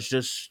far as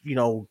just, you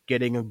know,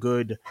 getting a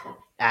good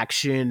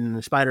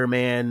action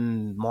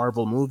Spider-Man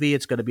Marvel movie,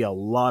 it's gonna be a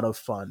lot of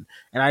fun.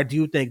 And I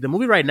do think the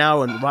movie right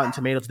now in Rotten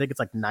Tomatoes, I think it's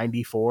like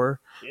 94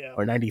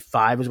 or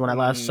 95 is when I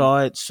last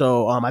saw it.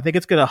 So I think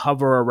it's gonna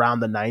hover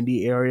around the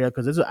 90 area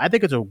because I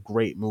think it's a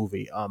great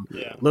movie.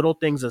 Little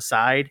things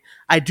aside,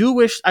 I do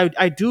wish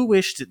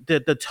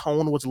that the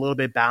tone was a little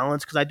bit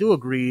balanced, because I do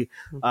agree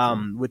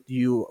with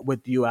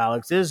you,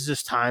 Alex. There's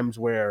just times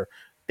where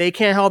they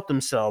can't help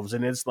themselves,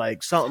 and it's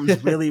like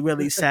something's really,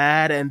 really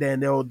sad, and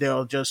then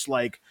they'll just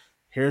like,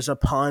 here's a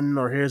pun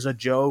or here's a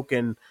joke,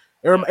 and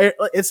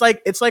it's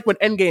like when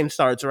Endgame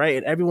starts, right?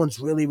 And everyone's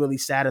really, really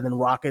sad, and then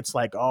Rocket's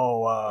like,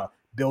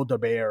 build a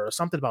bear or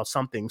something about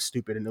something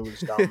stupid, and it was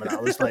dumb, and I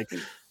was like,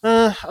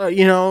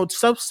 you know,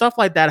 stuff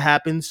like that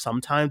happens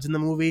sometimes in the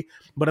movie,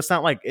 but it's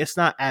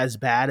not as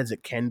bad as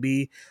it can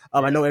be.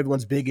 I know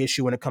everyone's big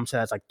issue when it comes to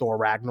that is like Thor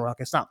Ragnarok.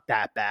 It's not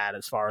that bad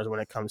as far as when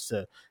it comes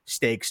to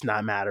stakes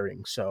not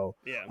mattering. So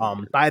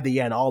by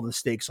the end, all the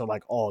stakes are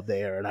like all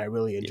there, and I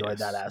really enjoyed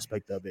that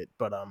aspect of it.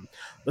 But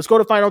let's go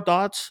to final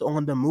thoughts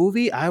on the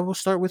movie. I will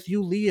start with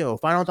you, Leo.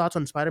 Final thoughts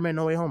on Spider-Man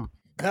No Way Home.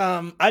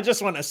 I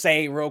just want to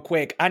say real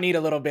quick, I need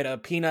a little bit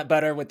of peanut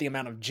butter with the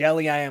amount of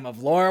jelly I am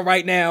of Laura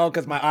right now,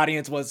 because my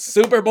audience was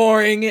super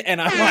boring, and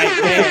I'm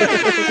like, man,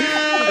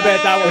 I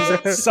bet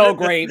that was so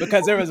great,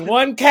 because there was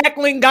one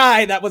cackling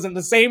guy that was in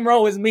the same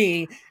row as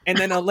me, and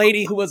then a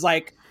lady who was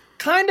like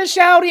kind of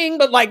shouting,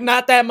 but like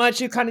not that much.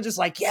 She kind of just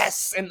like,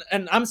 yes,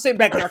 and I'm sitting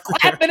back there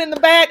clapping in the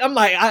back. I'm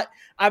like,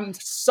 I'm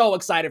so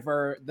excited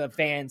for the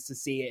fans to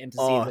see it and to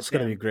see it with it's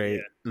gonna be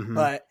great. Yeah. Mm-hmm.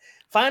 But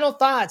final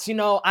thoughts, you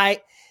know,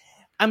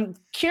 I'm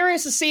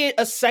curious to see it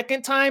a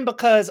second time,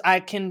 because I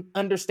can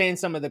understand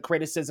some of the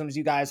criticisms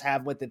you guys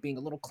have with it being a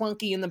little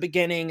clunky in the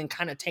beginning and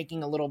kind of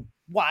taking a little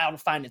while to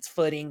find its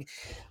footing.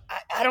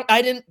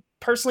 I didn't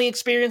personally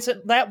experience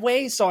it that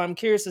way, so I'm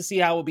curious to see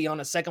how it will be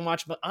on a second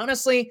watch. But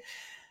honestly,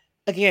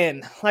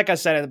 again, like I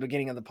said at the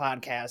beginning of the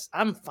podcast,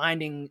 I'm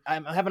having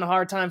a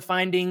hard time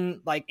finding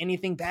like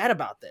anything bad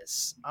about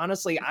this.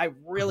 Honestly, I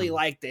really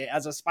liked it.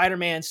 As a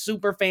Spider-Man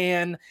super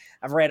fan,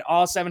 I've read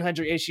all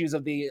 700 issues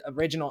of the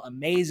original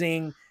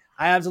Amazing.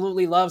 I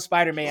absolutely love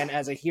Spider-Man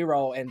as a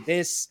hero, and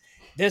this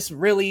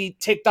really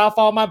ticked off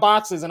all my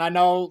boxes. And I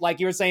know, like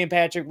you were saying,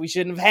 Patrick, we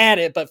shouldn't have had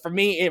it, but for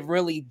me, it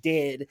really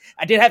did.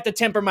 I did have to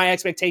temper my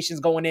expectations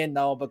going in,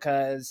 though,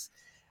 because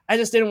I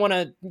just didn't want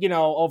to, you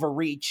know,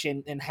 overreach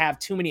and have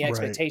too many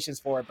expectations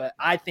for it. But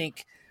I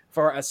think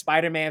for a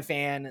Spider-Man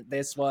fan,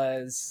 this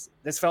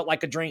felt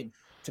like a dream,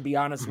 to be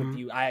honest with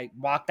you. I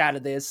walked out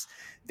of this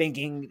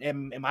thinking,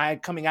 am I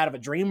coming out of a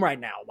dream right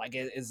now? Like,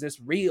 is this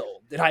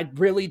real? Did I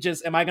really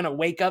am I going to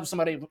wake up?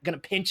 Somebody going to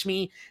pinch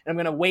me, and I'm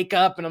going to wake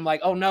up and I'm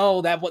like, oh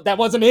no, that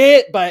wasn't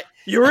it. But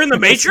you were in the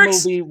Matrix?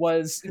 This movie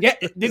was, yeah,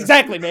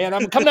 exactly, man.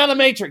 I'm coming out of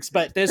the Matrix,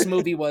 but this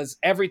movie was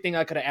everything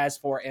I could have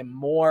asked for and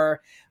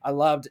more. I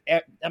loved,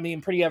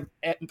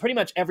 pretty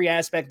much every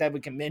aspect that we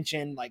can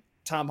mention, like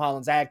Tom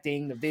Holland's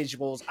acting, the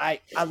visuals. I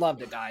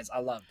loved it, guys. I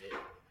loved it.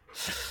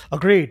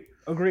 Agreed.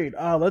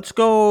 Let's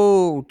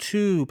go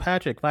to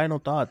Patrick. Final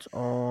thoughts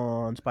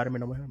on Spider-Man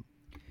No Way Home.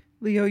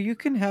 Leo, you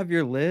can have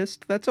your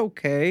list. That's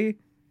okay.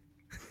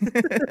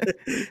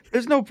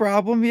 There's no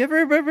problem.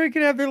 Everybody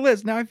can have their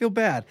list. Now I feel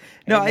bad.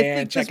 No, hey man, I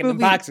think checking this movie,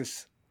 the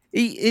boxes.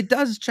 It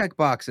does check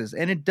boxes,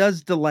 and it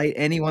does delight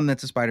anyone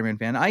that's a Spider-Man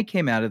fan. I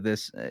came out of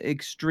this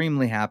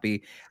extremely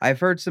happy. I've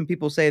heard some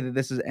people say that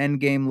this is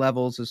Endgame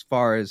levels as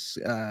far as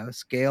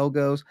scale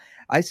goes.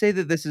 I say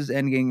that this is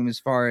Endgame as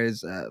far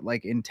as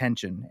like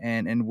intention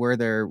and where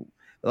they're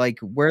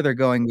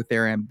going with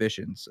their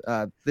ambitions.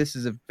 This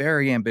is a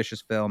very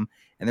ambitious film,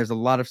 and there's a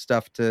lot of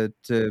stuff to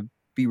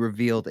be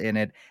revealed in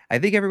it. I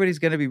think everybody's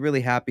going to be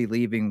really happy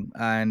leaving,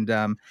 and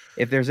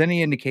if there's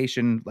any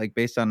indication, like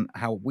based on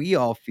how we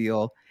all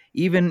feel,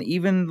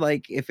 even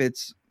like if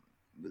it's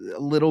a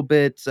little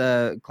bit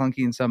clunky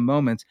in some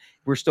moments,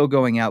 we're still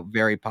going out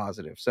very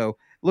positive. So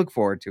look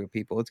forward to it,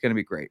 people. It's going to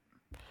be great.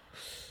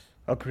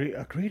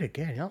 Agreed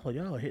again.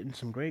 Y'all are hitting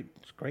some great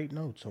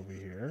notes over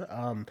here.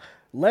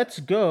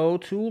 Let's go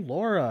to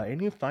Laura.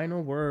 Any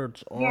final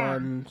words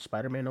on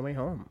Spider-Man No Way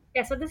Home?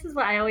 Yeah, so this is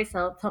what I always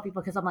tell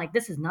people, because I'm like,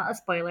 this is not a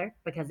spoiler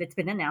because it's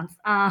been announced.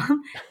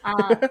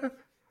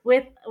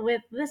 With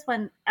this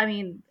one, I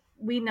mean,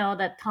 we know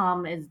that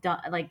Tom is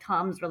done. Like,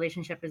 Tom's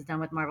relationship is done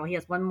with Marvel. He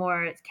has one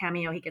more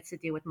cameo he gets to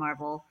do with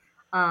Marvel.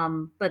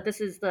 But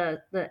this is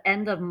the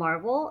end of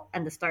Marvel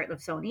and the start of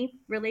Sony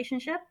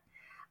relationship.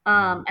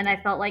 And I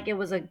felt like it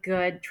was a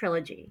good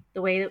trilogy.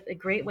 A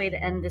great way to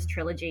end this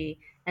trilogy,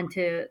 and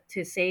to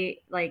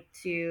say, like,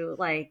 to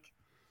like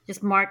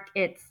just mark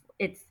its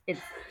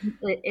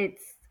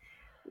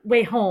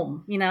Way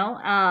Home, you know.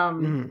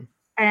 Mhm.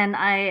 And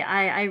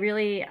I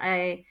really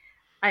I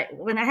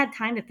when I had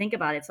time to think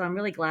about it, so I'm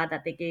really glad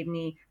that they gave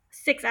me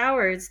 6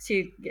 hours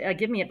to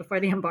give me it before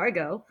the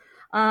embargo,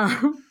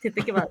 to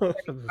think about it before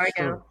the That's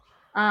true.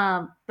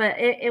 embargo. But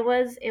it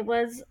was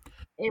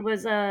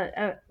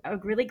a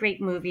really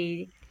great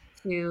movie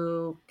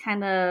to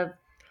kind of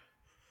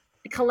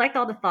collect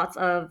all the thoughts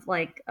of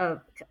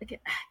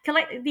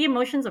collect the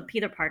emotions of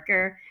Peter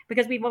Parker,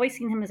 because we've always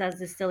seen him as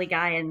this silly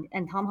guy,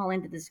 and Tom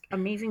Holland did this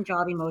amazing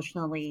job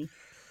emotionally.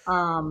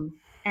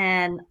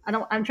 And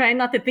I'm trying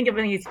not to think of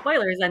any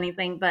spoilers or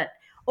anything, but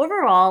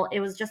overall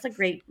it was just a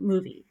great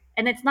movie.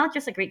 And it's not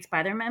just a great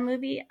Spider-Man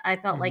movie. I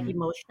felt like Mhm.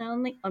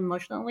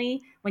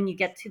 emotionally when you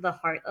get to the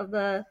heart of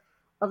the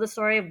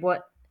story of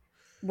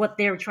what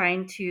they're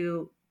trying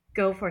to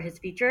go for his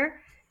future,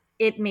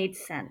 it made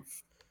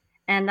sense.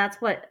 And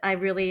that's what I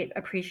really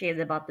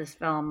appreciated about this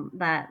film,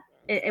 that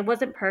it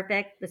wasn't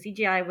perfect. The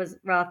CGI was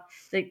rough.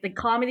 The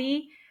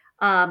comedy,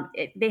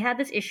 they had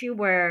this issue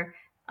where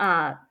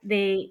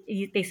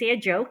they say a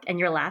joke and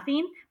you're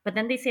laughing, but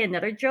then they say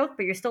another joke,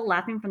 but you're still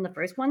laughing from the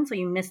first one, so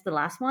you missed the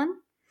last one,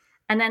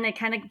 and then it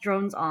kind of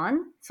drones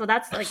on. So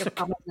that's like a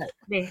problem that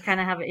they kind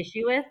of have an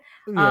issue with.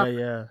 Um,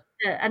 Yeah,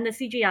 yeah. and the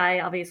CGI,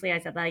 obviously, I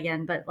said that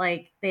again, but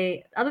like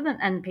they, other than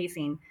and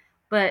pacing,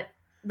 but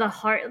the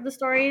heart of the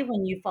story,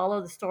 when you follow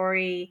the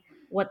story,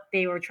 what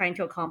they were trying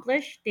to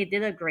accomplish, they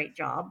did a great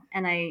job,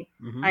 and Mhm.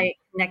 I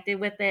connected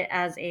with it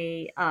as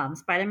a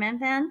Spider-Man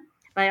fan,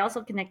 but I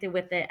also connected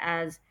with it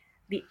as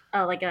the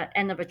like a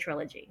end of a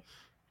trilogy,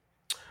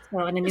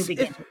 so in a new It's it's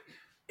beginning.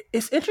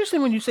 it's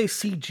interesting when you say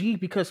CG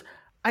because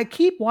I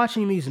keep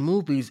watching these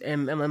movies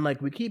and then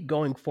like we keep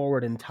going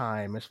forward in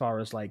time as far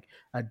as like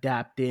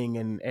adapting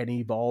and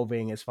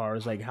evolving as far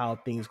as like how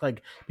things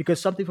like because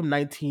something from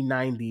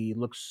 1990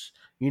 looks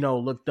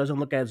look doesn't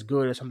look as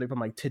good as something from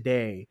like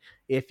today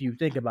if you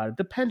think about it.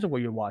 Depends on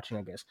what you're watching,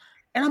 I guess.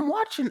 And I'm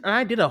watching and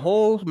I did a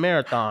whole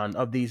marathon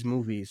of these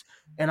movies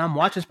and I'm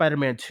watching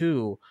Spider-Man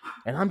 2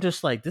 and I'm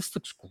just like this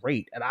looks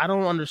great and I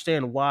don't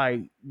understand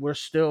why we're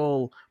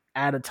still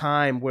at a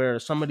time where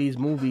some of these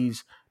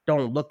movies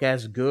don't look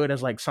as good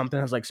as like something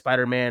as like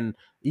Spider-Man,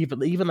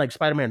 even like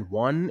Spider-Man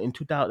 1 in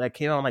 2000 that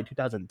came out in like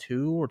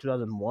 2002 or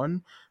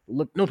 2001.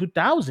 Look, no,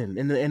 2000,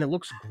 and it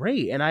looks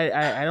great. And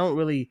I don't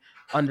really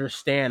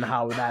understand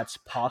how that's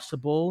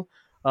possible.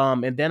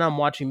 And then I'm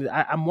watching.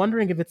 I'm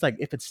wondering if it's like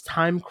if it's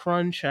time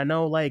crunch. I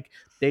know like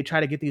they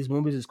try to get these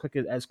movies as quick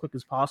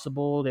as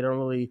possible. They don't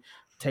really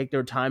take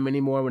their time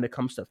anymore when it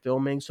comes to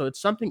filming. So it's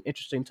something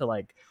interesting to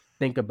like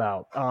think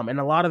about. And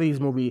a lot of this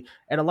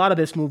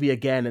movie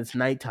again, it's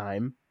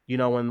nighttime.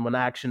 When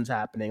action's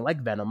happening,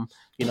 like Venom.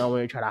 When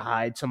you try to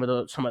hide some of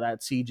that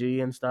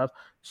CG and stuff.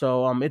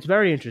 So it's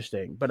very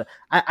interesting. But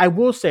I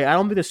will say I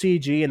don't think the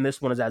CG in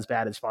this one is as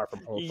bad as Far From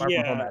Home. Far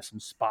From Home Yeah. has some Oh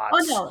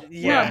spots no, where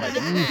no, I'm like,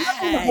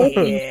 nothing the whole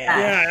thing is bad.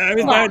 Yeah, I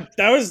mean Come on.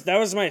 that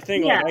was my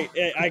thing. Yeah. Like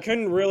I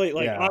couldn't really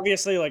like yeah.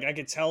 obviously like I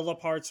could tell the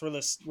parts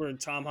where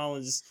Tom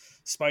Holland's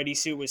Spidey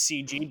suit was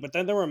CG, but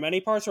then there were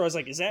many parts where I was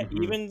like, is that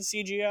Mhm. even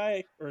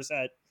CGI or is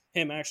that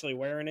him actually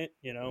wearing it?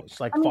 It's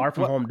like I mean, Far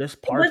From Well, Home. This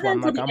it parts where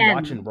I'm wasn't to like the I'm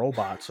watching end.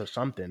 robots or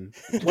something.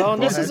 well,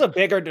 and Go this is ahead. a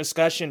bigger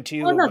discussion Oh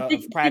too no, of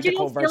did you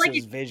practical guys feel like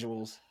versus it?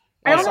 visuals.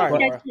 I Oh, don't know if sorry, you But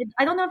guys Laura. played,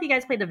 I don't know if you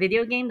guys played the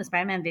video game, the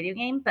Spider-Man video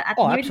game, but at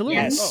oh, near the absolutely.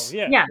 end, Oh Yes.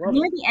 yeah, yeah, love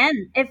near it. the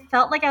end, it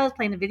felt like I was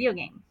playing the video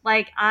game.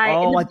 Like I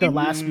Oh, in the like the beginning,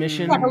 last yeah, the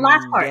mission.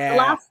 last part,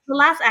 Yeah. the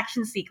last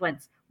action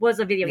sequence was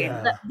a video game.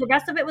 Yeah. The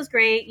rest of it was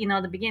great.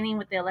 The beginning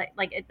with the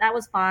that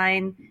was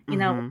fine.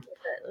 Hmm.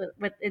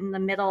 With in the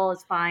middle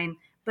is fine,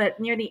 but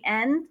near the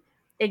end,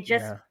 it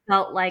just Yeah.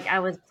 felt like I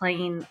was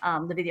playing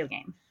the video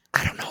game.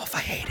 I don't know if I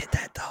hated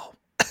that though.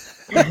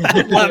 I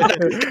love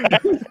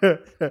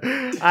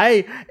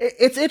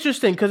It's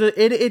interesting because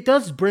it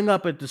does bring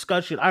up a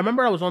discussion. I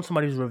remember I was on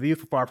somebody's review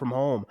for Far From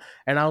Home,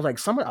 and I was like,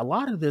 a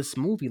lot of this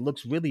movie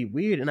looks really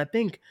weird, and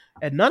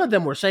none of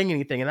them were saying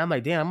anything, and I'm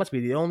like, damn, I must be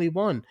the only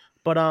one.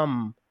 But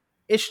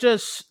it's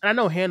just I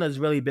know Hannah's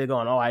really big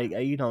on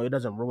it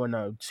doesn't ruin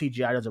a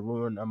CGI doesn't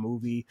ruin a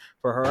movie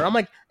for her. I'm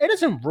like, it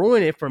doesn't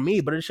ruin it for me,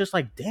 but it's just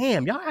like,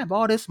 damn, y'all have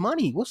all this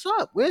money. What's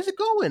up? Where's it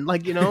going?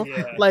 Yeah,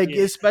 like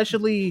yeah.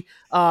 especially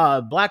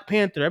Black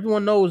Panther.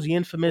 Everyone knows the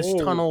infamous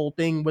Oh, tunnel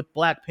thing with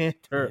Black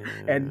Panther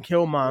and Yeah.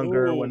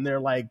 Killmonger oh, when they're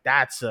like,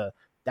 that's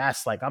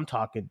like I'm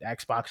talking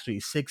Xbox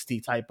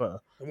 360 type of.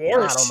 I don't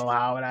worse. know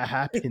how that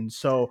happened.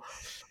 So,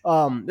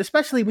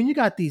 especially when you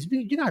got these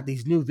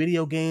new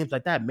video games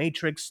like that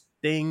Matrix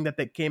thing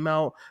that came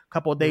out a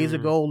couple of days Mm.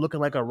 ago, looking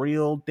like a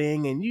real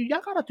thing, and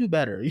y'all gotta do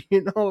better.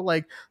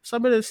 Like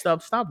some of this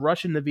stuff. Stop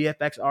rushing the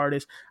VFX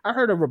artists. I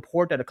heard a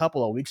report that a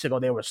couple of weeks ago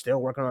they were still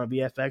working on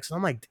VFX, and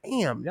I'm like,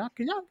 damn,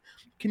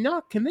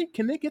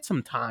 can they get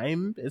some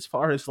time as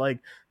far as like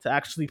to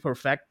actually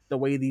perfect the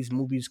way these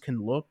movies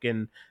can look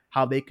and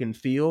how they can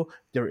feel?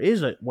 There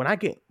is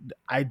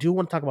I do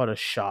want to talk about a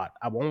shot.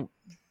 I won't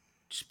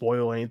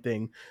spoil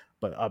anything,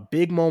 but a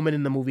big moment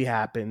in the movie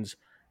happens,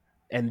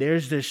 and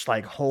there's this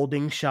like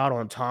holding shot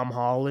on Tom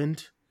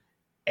Holland,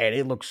 and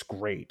it looks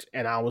great.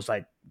 And I was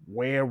like,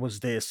 where was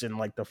this in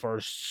like the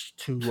first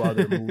two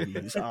other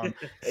movies?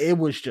 It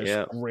was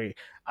just great.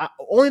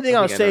 Only thing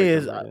I'll say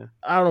is I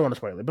don't want to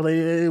spoil it, but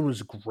it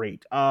was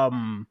great.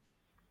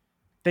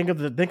 Think of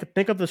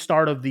the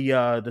start of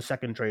the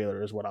second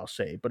trailer is what I'll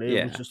say, but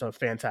it was just a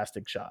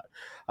fantastic shot.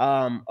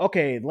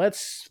 Okay,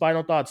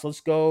 final thoughts.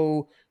 Let's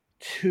go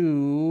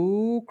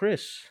to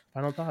Chris.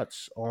 Final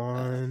thoughts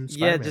on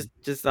Spider-Man.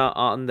 Just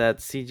on that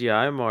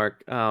CGI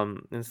mark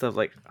and stuff.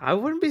 Like, I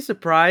wouldn't be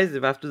surprised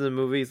if after the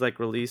movie's like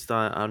released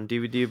on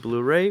DVD,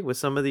 Blu-ray with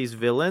some of these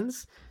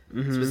villains,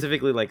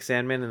 specifically like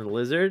Sandman and the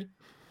Lizard,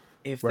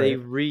 if they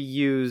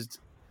reused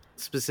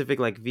specific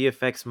like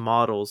VFX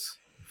models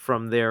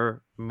from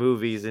their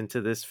movies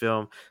into this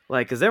film.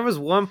 Like, because there was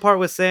one part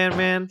with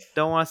Sandman,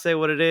 don't want to say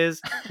what it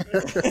is.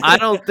 I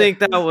don't think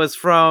that was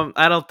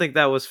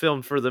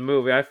filmed for the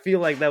movie. I feel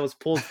like that was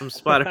pulled from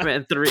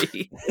Spider-Man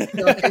 3.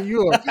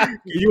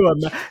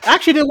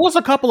 Actually, there was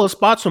a couple of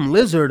spots from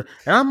Lizard,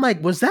 and I'm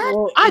like, was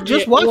that? I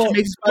just watched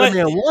Amazing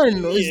Spider-Man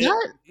 1. Is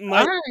that?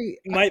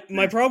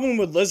 My problem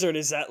with Lizard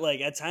is that,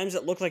 like, at times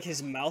it looked like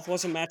his mouth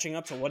wasn't matching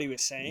up to what he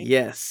was saying.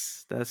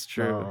 Yes, that's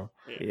true.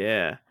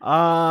 Yeah.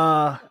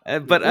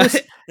 But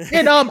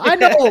and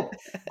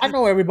I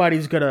know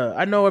everybody's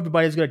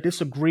gonna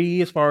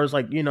disagree as far as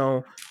like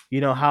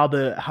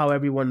how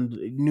everyone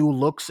new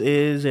looks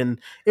is, and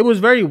it was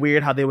very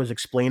weird how they was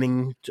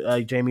explaining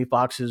Jamie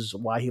Foxx's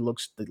why he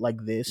looks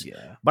like this.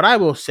 Yeah. But I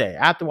will say,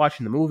 after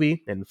watching the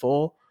movie in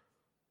full,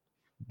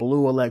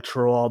 Blue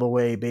Electro all the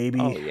way, baby.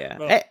 Oh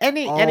yeah.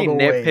 Any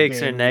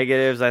nitpicks or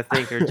negatives, I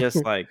think, are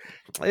just like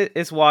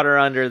it's water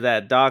under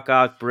that Doc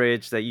Ock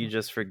bridge that you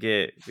just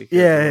forget.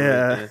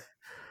 Because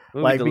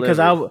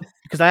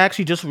because I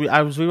actually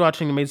I was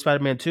rewatching Amazing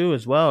Spider-Man 2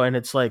 as well, and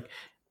it's like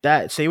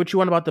that. Say what you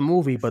want about the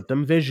movie, but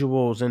them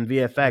visuals and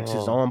VFX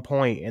is on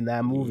point in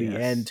that movie.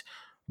 Yes. And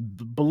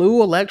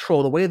Blue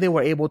Electro, the way they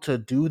were able to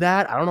do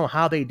that, I don't know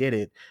how they did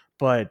it,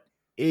 but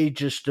the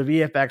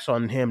VFX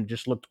on him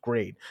just looked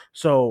great.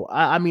 So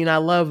I mean, I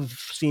love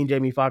seeing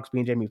Jamie Foxx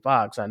being Jamie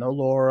Foxx. I know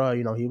Laura,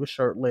 he was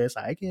shirtless.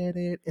 I get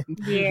it,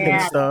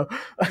 and stuff.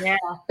 Yeah.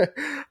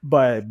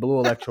 But Blue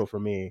Electro for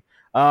me.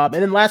 And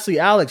then lastly,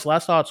 Alex,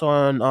 last thoughts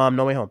on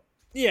No Way Home.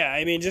 Yeah,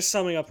 I mean, just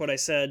summing up what I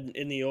said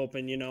in the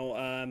open,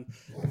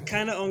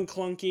 kind of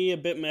unclunky, a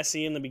bit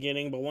messy in the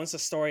beginning, but once the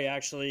story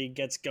actually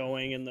gets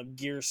going and the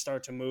gears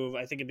start to move,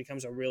 I think it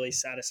becomes a really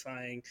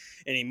satisfying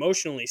and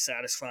emotionally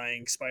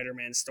satisfying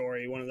Spider-Man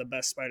story, one of the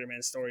best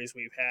Spider-Man stories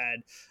we've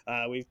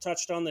had. We've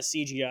touched on the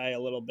CGI a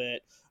little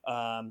bit,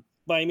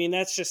 but I mean,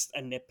 that's just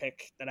a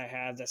nitpick that I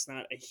have. That's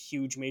not a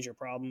huge major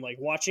problem. Like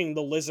watching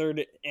the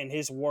Lizard and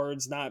his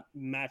words not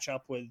match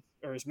up with,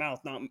 or his mouth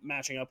not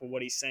matching up with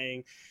what he's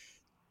saying,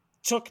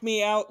 took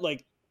me out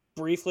like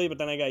briefly, but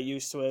then I got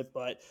used to it.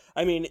 But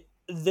I mean,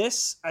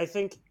 this, I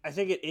think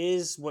it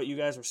is what you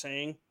guys were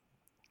saying,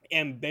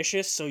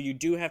 ambitious. So you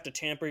do have to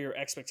tamper your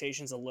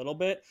expectations a little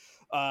bit.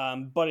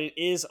 But it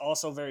is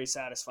also very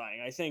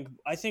satisfying. I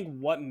think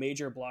what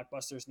major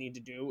blockbusters need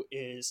to do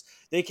is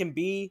they can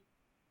be,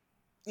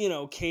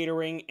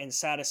 catering and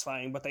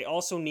satisfying, but they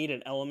also need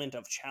an element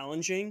of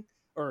challenge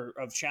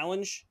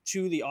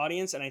to the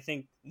audience. And I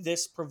think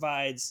this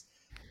provides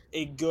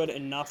a good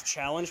enough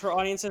challenge for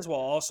audiences while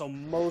also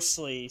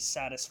mostly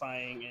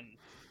satisfying and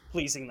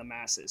pleasing the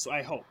masses. So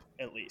I hope,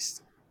 at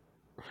least.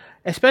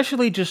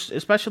 Especially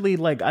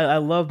like I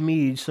love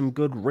me some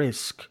good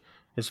Risk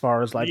as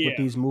far as like with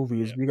these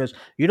movies, because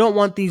you don't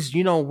want these,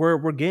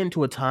 we're getting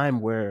to a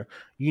time where,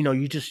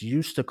 you just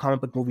used to comic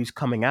book movies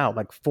coming out,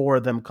 like 4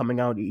 of them coming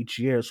out each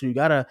year. So you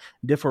got to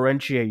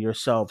differentiate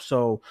yourself.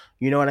 So,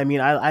 you know what I mean?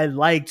 I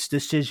liked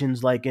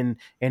decisions like in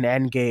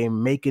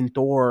Endgame, making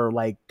Thor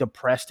like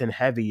depressed and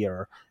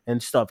heavier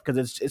and stuff,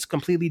 because it's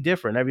completely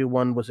different.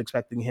 Everyone was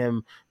expecting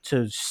him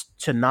to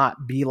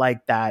not be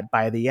like that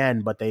by the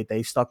end, but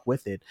they stuck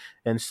with it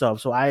and stuff.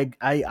 So I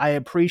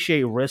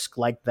appreciate Risk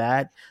like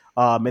that.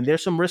 And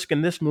there's some risk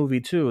in this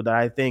movie too that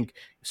I think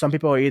some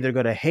people are either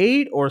going to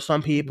hate or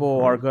some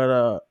people are going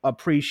to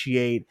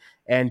appreciate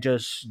and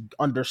just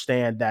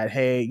understand that,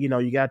 hey, you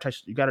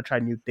gotta try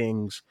new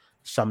things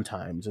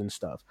sometimes and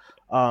stuff.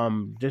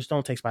 Just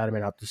don't take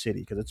Spider-Man out the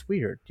city because it's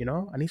weird.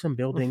 I need some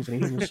buildings, I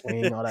need him to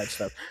swing, all that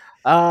stuff.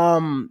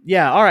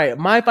 Yeah. All right.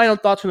 My final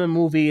thoughts on the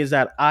movie is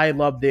that I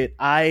loved it.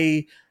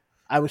 I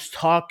was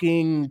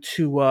talking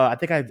to I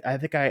think I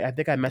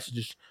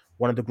messaged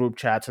one of the group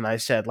chats and I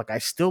said, like, I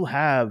still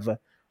have,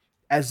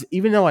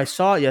 even though I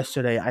saw it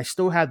yesterday, I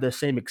still have the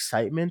same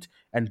excitement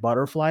and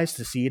butterflies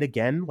to see it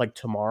again, like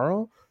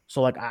tomorrow.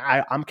 So like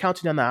I'm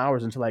counting down the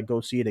hours until I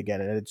go see it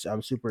again, and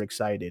I'm super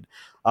excited.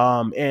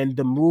 And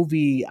the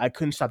movie, I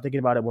couldn't stop thinking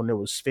about it when it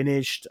was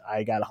finished.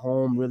 I got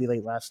home really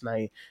late last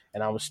night,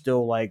 and I was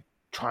still like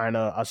I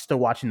was still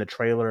watching the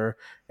trailer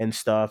and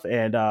stuff.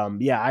 And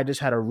I just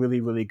had a really,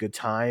 really good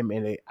time,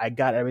 and I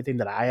got everything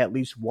that I at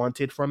least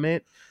wanted from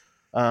it.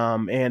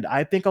 And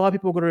I think a lot of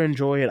people are going to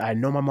enjoy it. I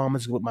know my mom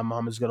is going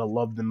to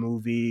love the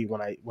movie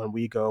when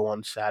we go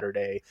on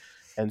Saturday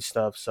and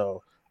stuff.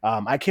 So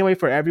I can't wait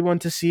for everyone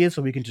to see it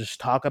so we can just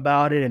talk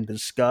about it and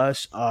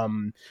discuss.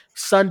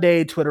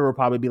 Sunday, Twitter will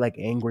probably be like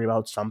angry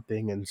about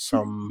something, and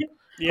some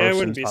Yeah, I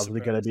wouldn't person's be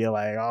probably surprised. gonna be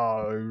like,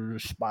 "Oh,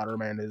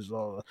 Spider-Man is,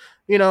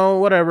 you know,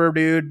 whatever,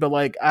 dude." But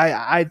like,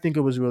 I think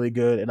it was really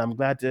good, and I'm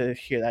glad to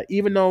hear that.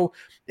 Even though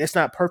it's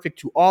not perfect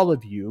to all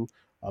of you,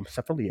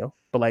 except for Leo,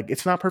 but like,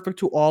 it's not perfect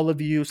to all of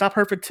you. It's not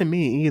perfect to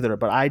me either.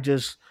 But I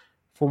just,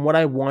 from what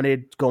I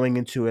wanted going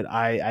into it,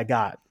 I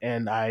got,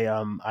 and I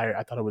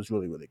thought it was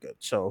really really good.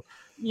 So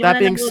You want that to know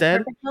being what was said,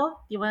 perfect though?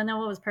 You want to know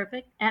what was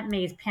perfect? Aunt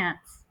May's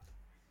pants.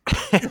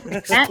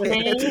 Aunt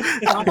May's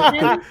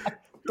outfit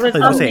was I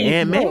was gonna say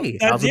Aunt amazing.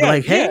 May. I was gonna be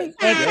like, hey,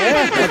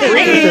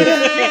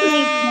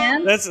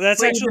 That's Were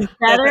actually even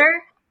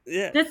better.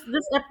 Yeah.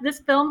 This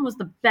film was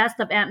the best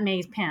of Aunt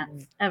May's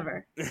pants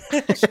ever.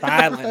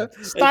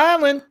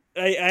 Styling.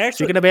 I actually,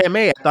 speaking of Aunt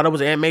May, I thought it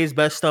was Aunt May's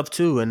best stuff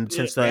too, and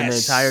since in the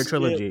Yes. entire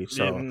trilogy,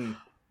 so Yeah.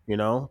 you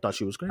know, thought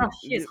she was great. Oh,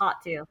 she is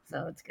hot too,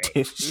 so it's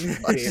great.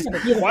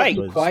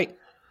 Quite.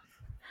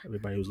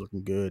 Everybody was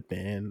looking good,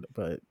 man.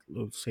 But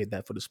we'll save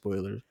that for the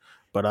spoilers.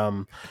 But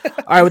all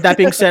right. With that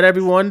being said,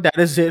 everyone, that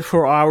is it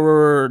for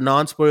our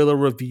non-spoiler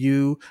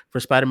review for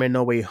Spider-Man: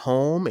 No Way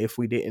Home. If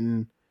we I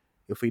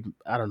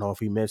don't know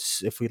if we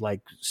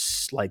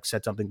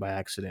said something by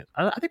accident.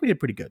 I think we did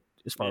pretty good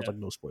as far as like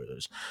no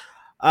spoilers.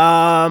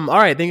 All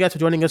right, thank you guys for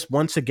joining us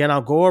once again.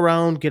 I'll go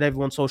around, get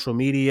everyone's social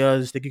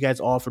medias. Thank you guys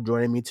all for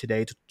joining me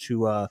today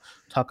to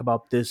talk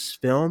about this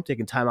film,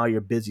 taking time out of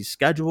your busy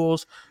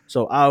schedules.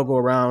 So I'll go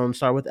around,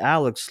 start with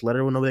Alex. Let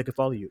everyone know where they can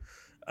follow you.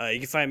 You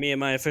can find me at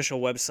my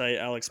official website,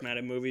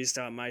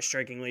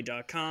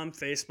 alexmaddenmovies.mystrikingly.com.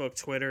 Facebook,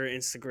 Twitter,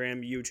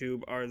 Instagram,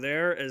 YouTube are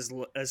there, as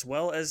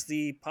well as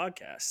the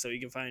podcast. So you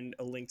can find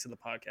a link to the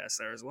podcast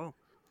there as well.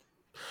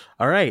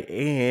 All right,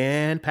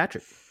 and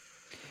Patrick.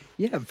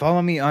 Yeah,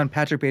 follow me on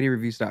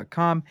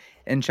patrickbeattyreviews.com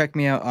and check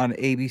me out on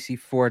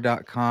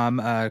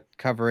abc4.com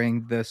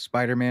covering the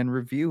Spider-Man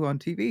review on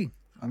TV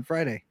on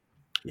Friday.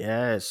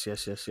 Yes.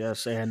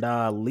 And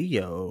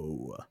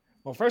Leo.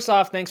 Well, first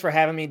off, thanks for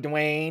having me,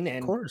 Dwayne, and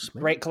of course,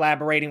 man. Great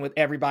collaborating with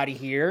everybody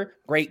here.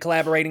 Great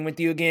collaborating with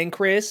you again,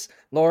 Chris.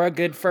 Laura,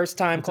 good first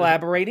time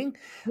collaborating.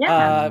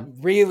 Yeah.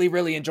 Really,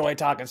 really enjoyed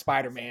talking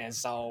Spider-Man.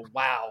 So,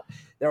 wow.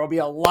 There will be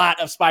a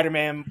lot of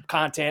Spider-Man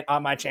content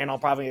on my channel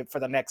probably for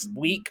the next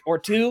week or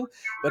two.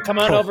 But come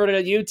on over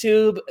to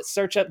YouTube,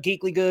 search up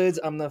Geekly Goods.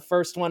 I'm the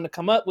first one to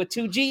come up with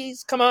 2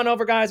 G's. Come on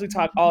over, guys. We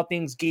talk all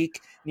things geek.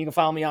 And you can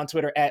follow me on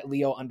Twitter at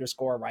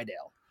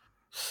Leo_Rydell.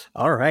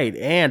 All right,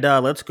 and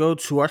let's go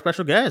to our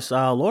special guest,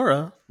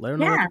 Laura. Let her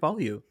know where to follow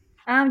you.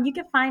 You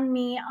can find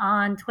me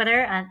on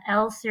Twitter at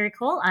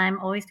LSiricool. I'm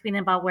always tweeting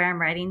about where I'm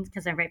writing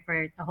because I write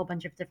for a whole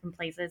bunch of different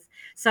places.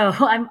 So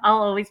I'll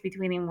always be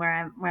tweeting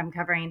where I'm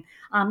covering.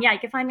 You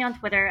can find me on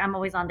Twitter. I'm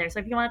always on there. So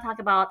if you want to talk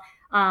about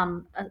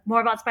more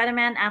about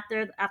Spider-Man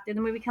after the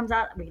movie comes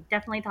out, we can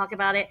definitely talk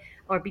about it,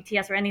 or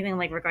BTS or anything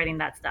like regarding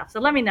that stuff. So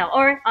let me know.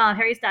 Or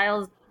Harry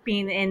Styles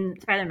being in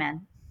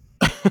Spider-Man.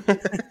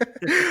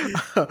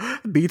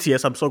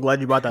 BTS, I'm so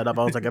glad you brought that up.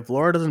 I was like, if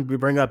Laura doesn't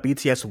bring up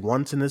BTS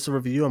once in this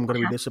review, I'm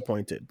going to be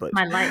disappointed. But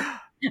my life.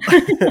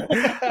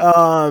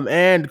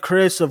 And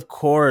Chris, of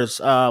course,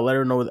 let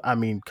her know. I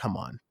mean, come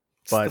on,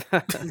 but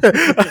let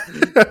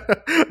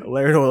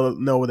her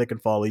know where they can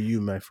follow you,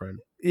 my friend.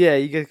 Yeah,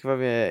 you guys can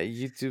find me at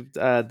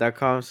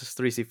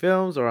youtube.com/3C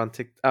Films or on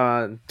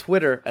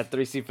Twitter at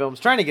 3C Films.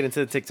 Trying to get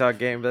into the TikTok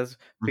game. That's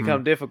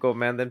become difficult,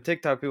 man. Them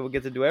TikTok people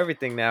get to do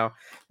everything now.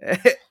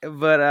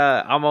 But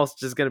I'm also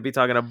just going to be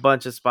talking a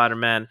bunch of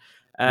Spider-Man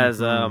as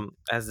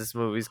this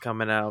movie's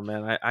coming out,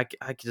 man. I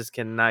just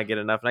cannot get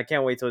enough. And I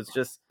can't wait till it's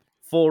just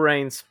full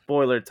rain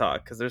spoiler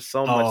talk because there's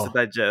so much to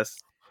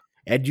digest.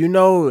 And you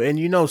know,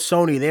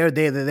 Sony,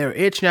 they're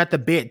itching at the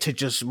bit to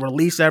just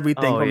release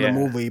everything from the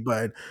movie,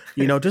 but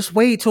just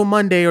wait till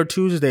Monday or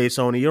Tuesday,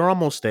 Sony. You're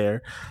almost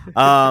there.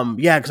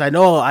 Because I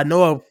know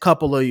a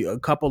couple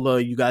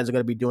of you guys are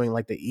gonna be doing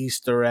like the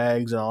Easter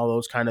eggs and all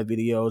those kind of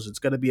videos. It's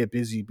gonna be a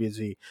busy,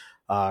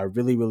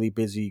 really, really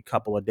busy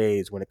couple of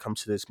days when it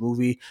comes to this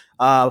movie.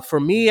 For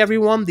me,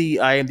 everyone,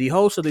 I am the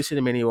host of the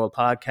Cinemania World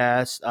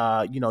podcast.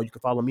 You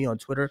can follow me on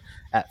Twitter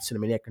at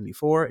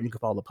Cinemaniac94, and you can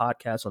follow the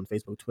podcast on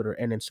Facebook, Twitter,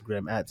 and Instagram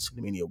at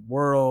Cinemania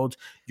World.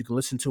 You can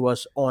listen to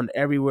us on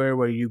everywhere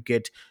where you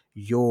get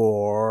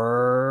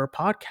your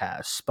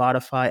podcasts: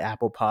 Spotify,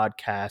 Apple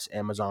Podcasts,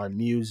 Amazon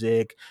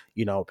Music,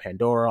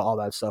 Pandora, all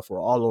that stuff.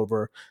 We're all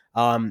over.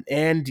 As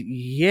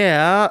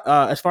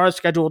far as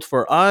scheduled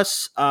for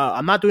us,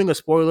 I'm not doing a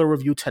spoiler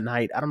review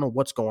tonight. I don't know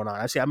what's going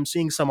on. I'm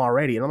seeing some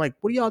already, and I'm like,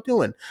 what are y'all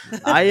doing?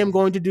 we are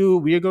going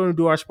to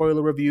do our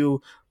spoiler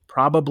review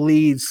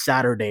probably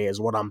Saturday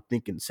is what I'm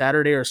thinking.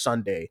 Saturday or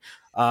Sunday.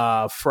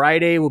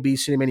 Friday will be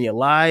Cinemania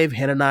Live.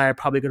 Hannah and I are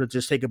probably going to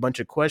just take a bunch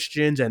of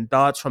questions and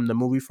thoughts from the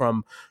movie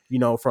from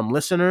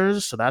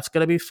listeners. So that's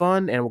going to be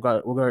fun. And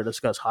we're going to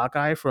discuss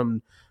Hawkeye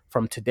from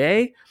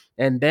today.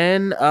 And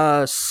then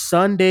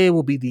Sunday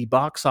will be the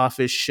box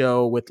office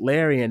show with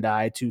Larry and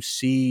I to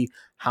see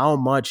how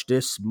much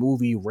this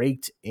movie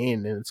raked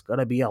in. And it's going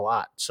to be a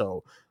lot.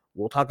 So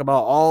We'll talk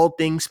about all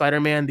things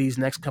Spider-Man these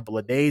next couple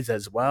of days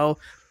as well.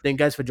 Thank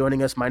you guys for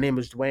joining us. My name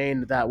is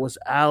Dwayne. That was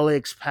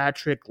Alex,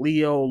 Patrick,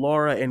 Leo,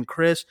 Laura, and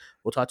Chris.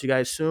 We'll talk to you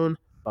guys soon.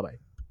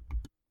 Bye-bye.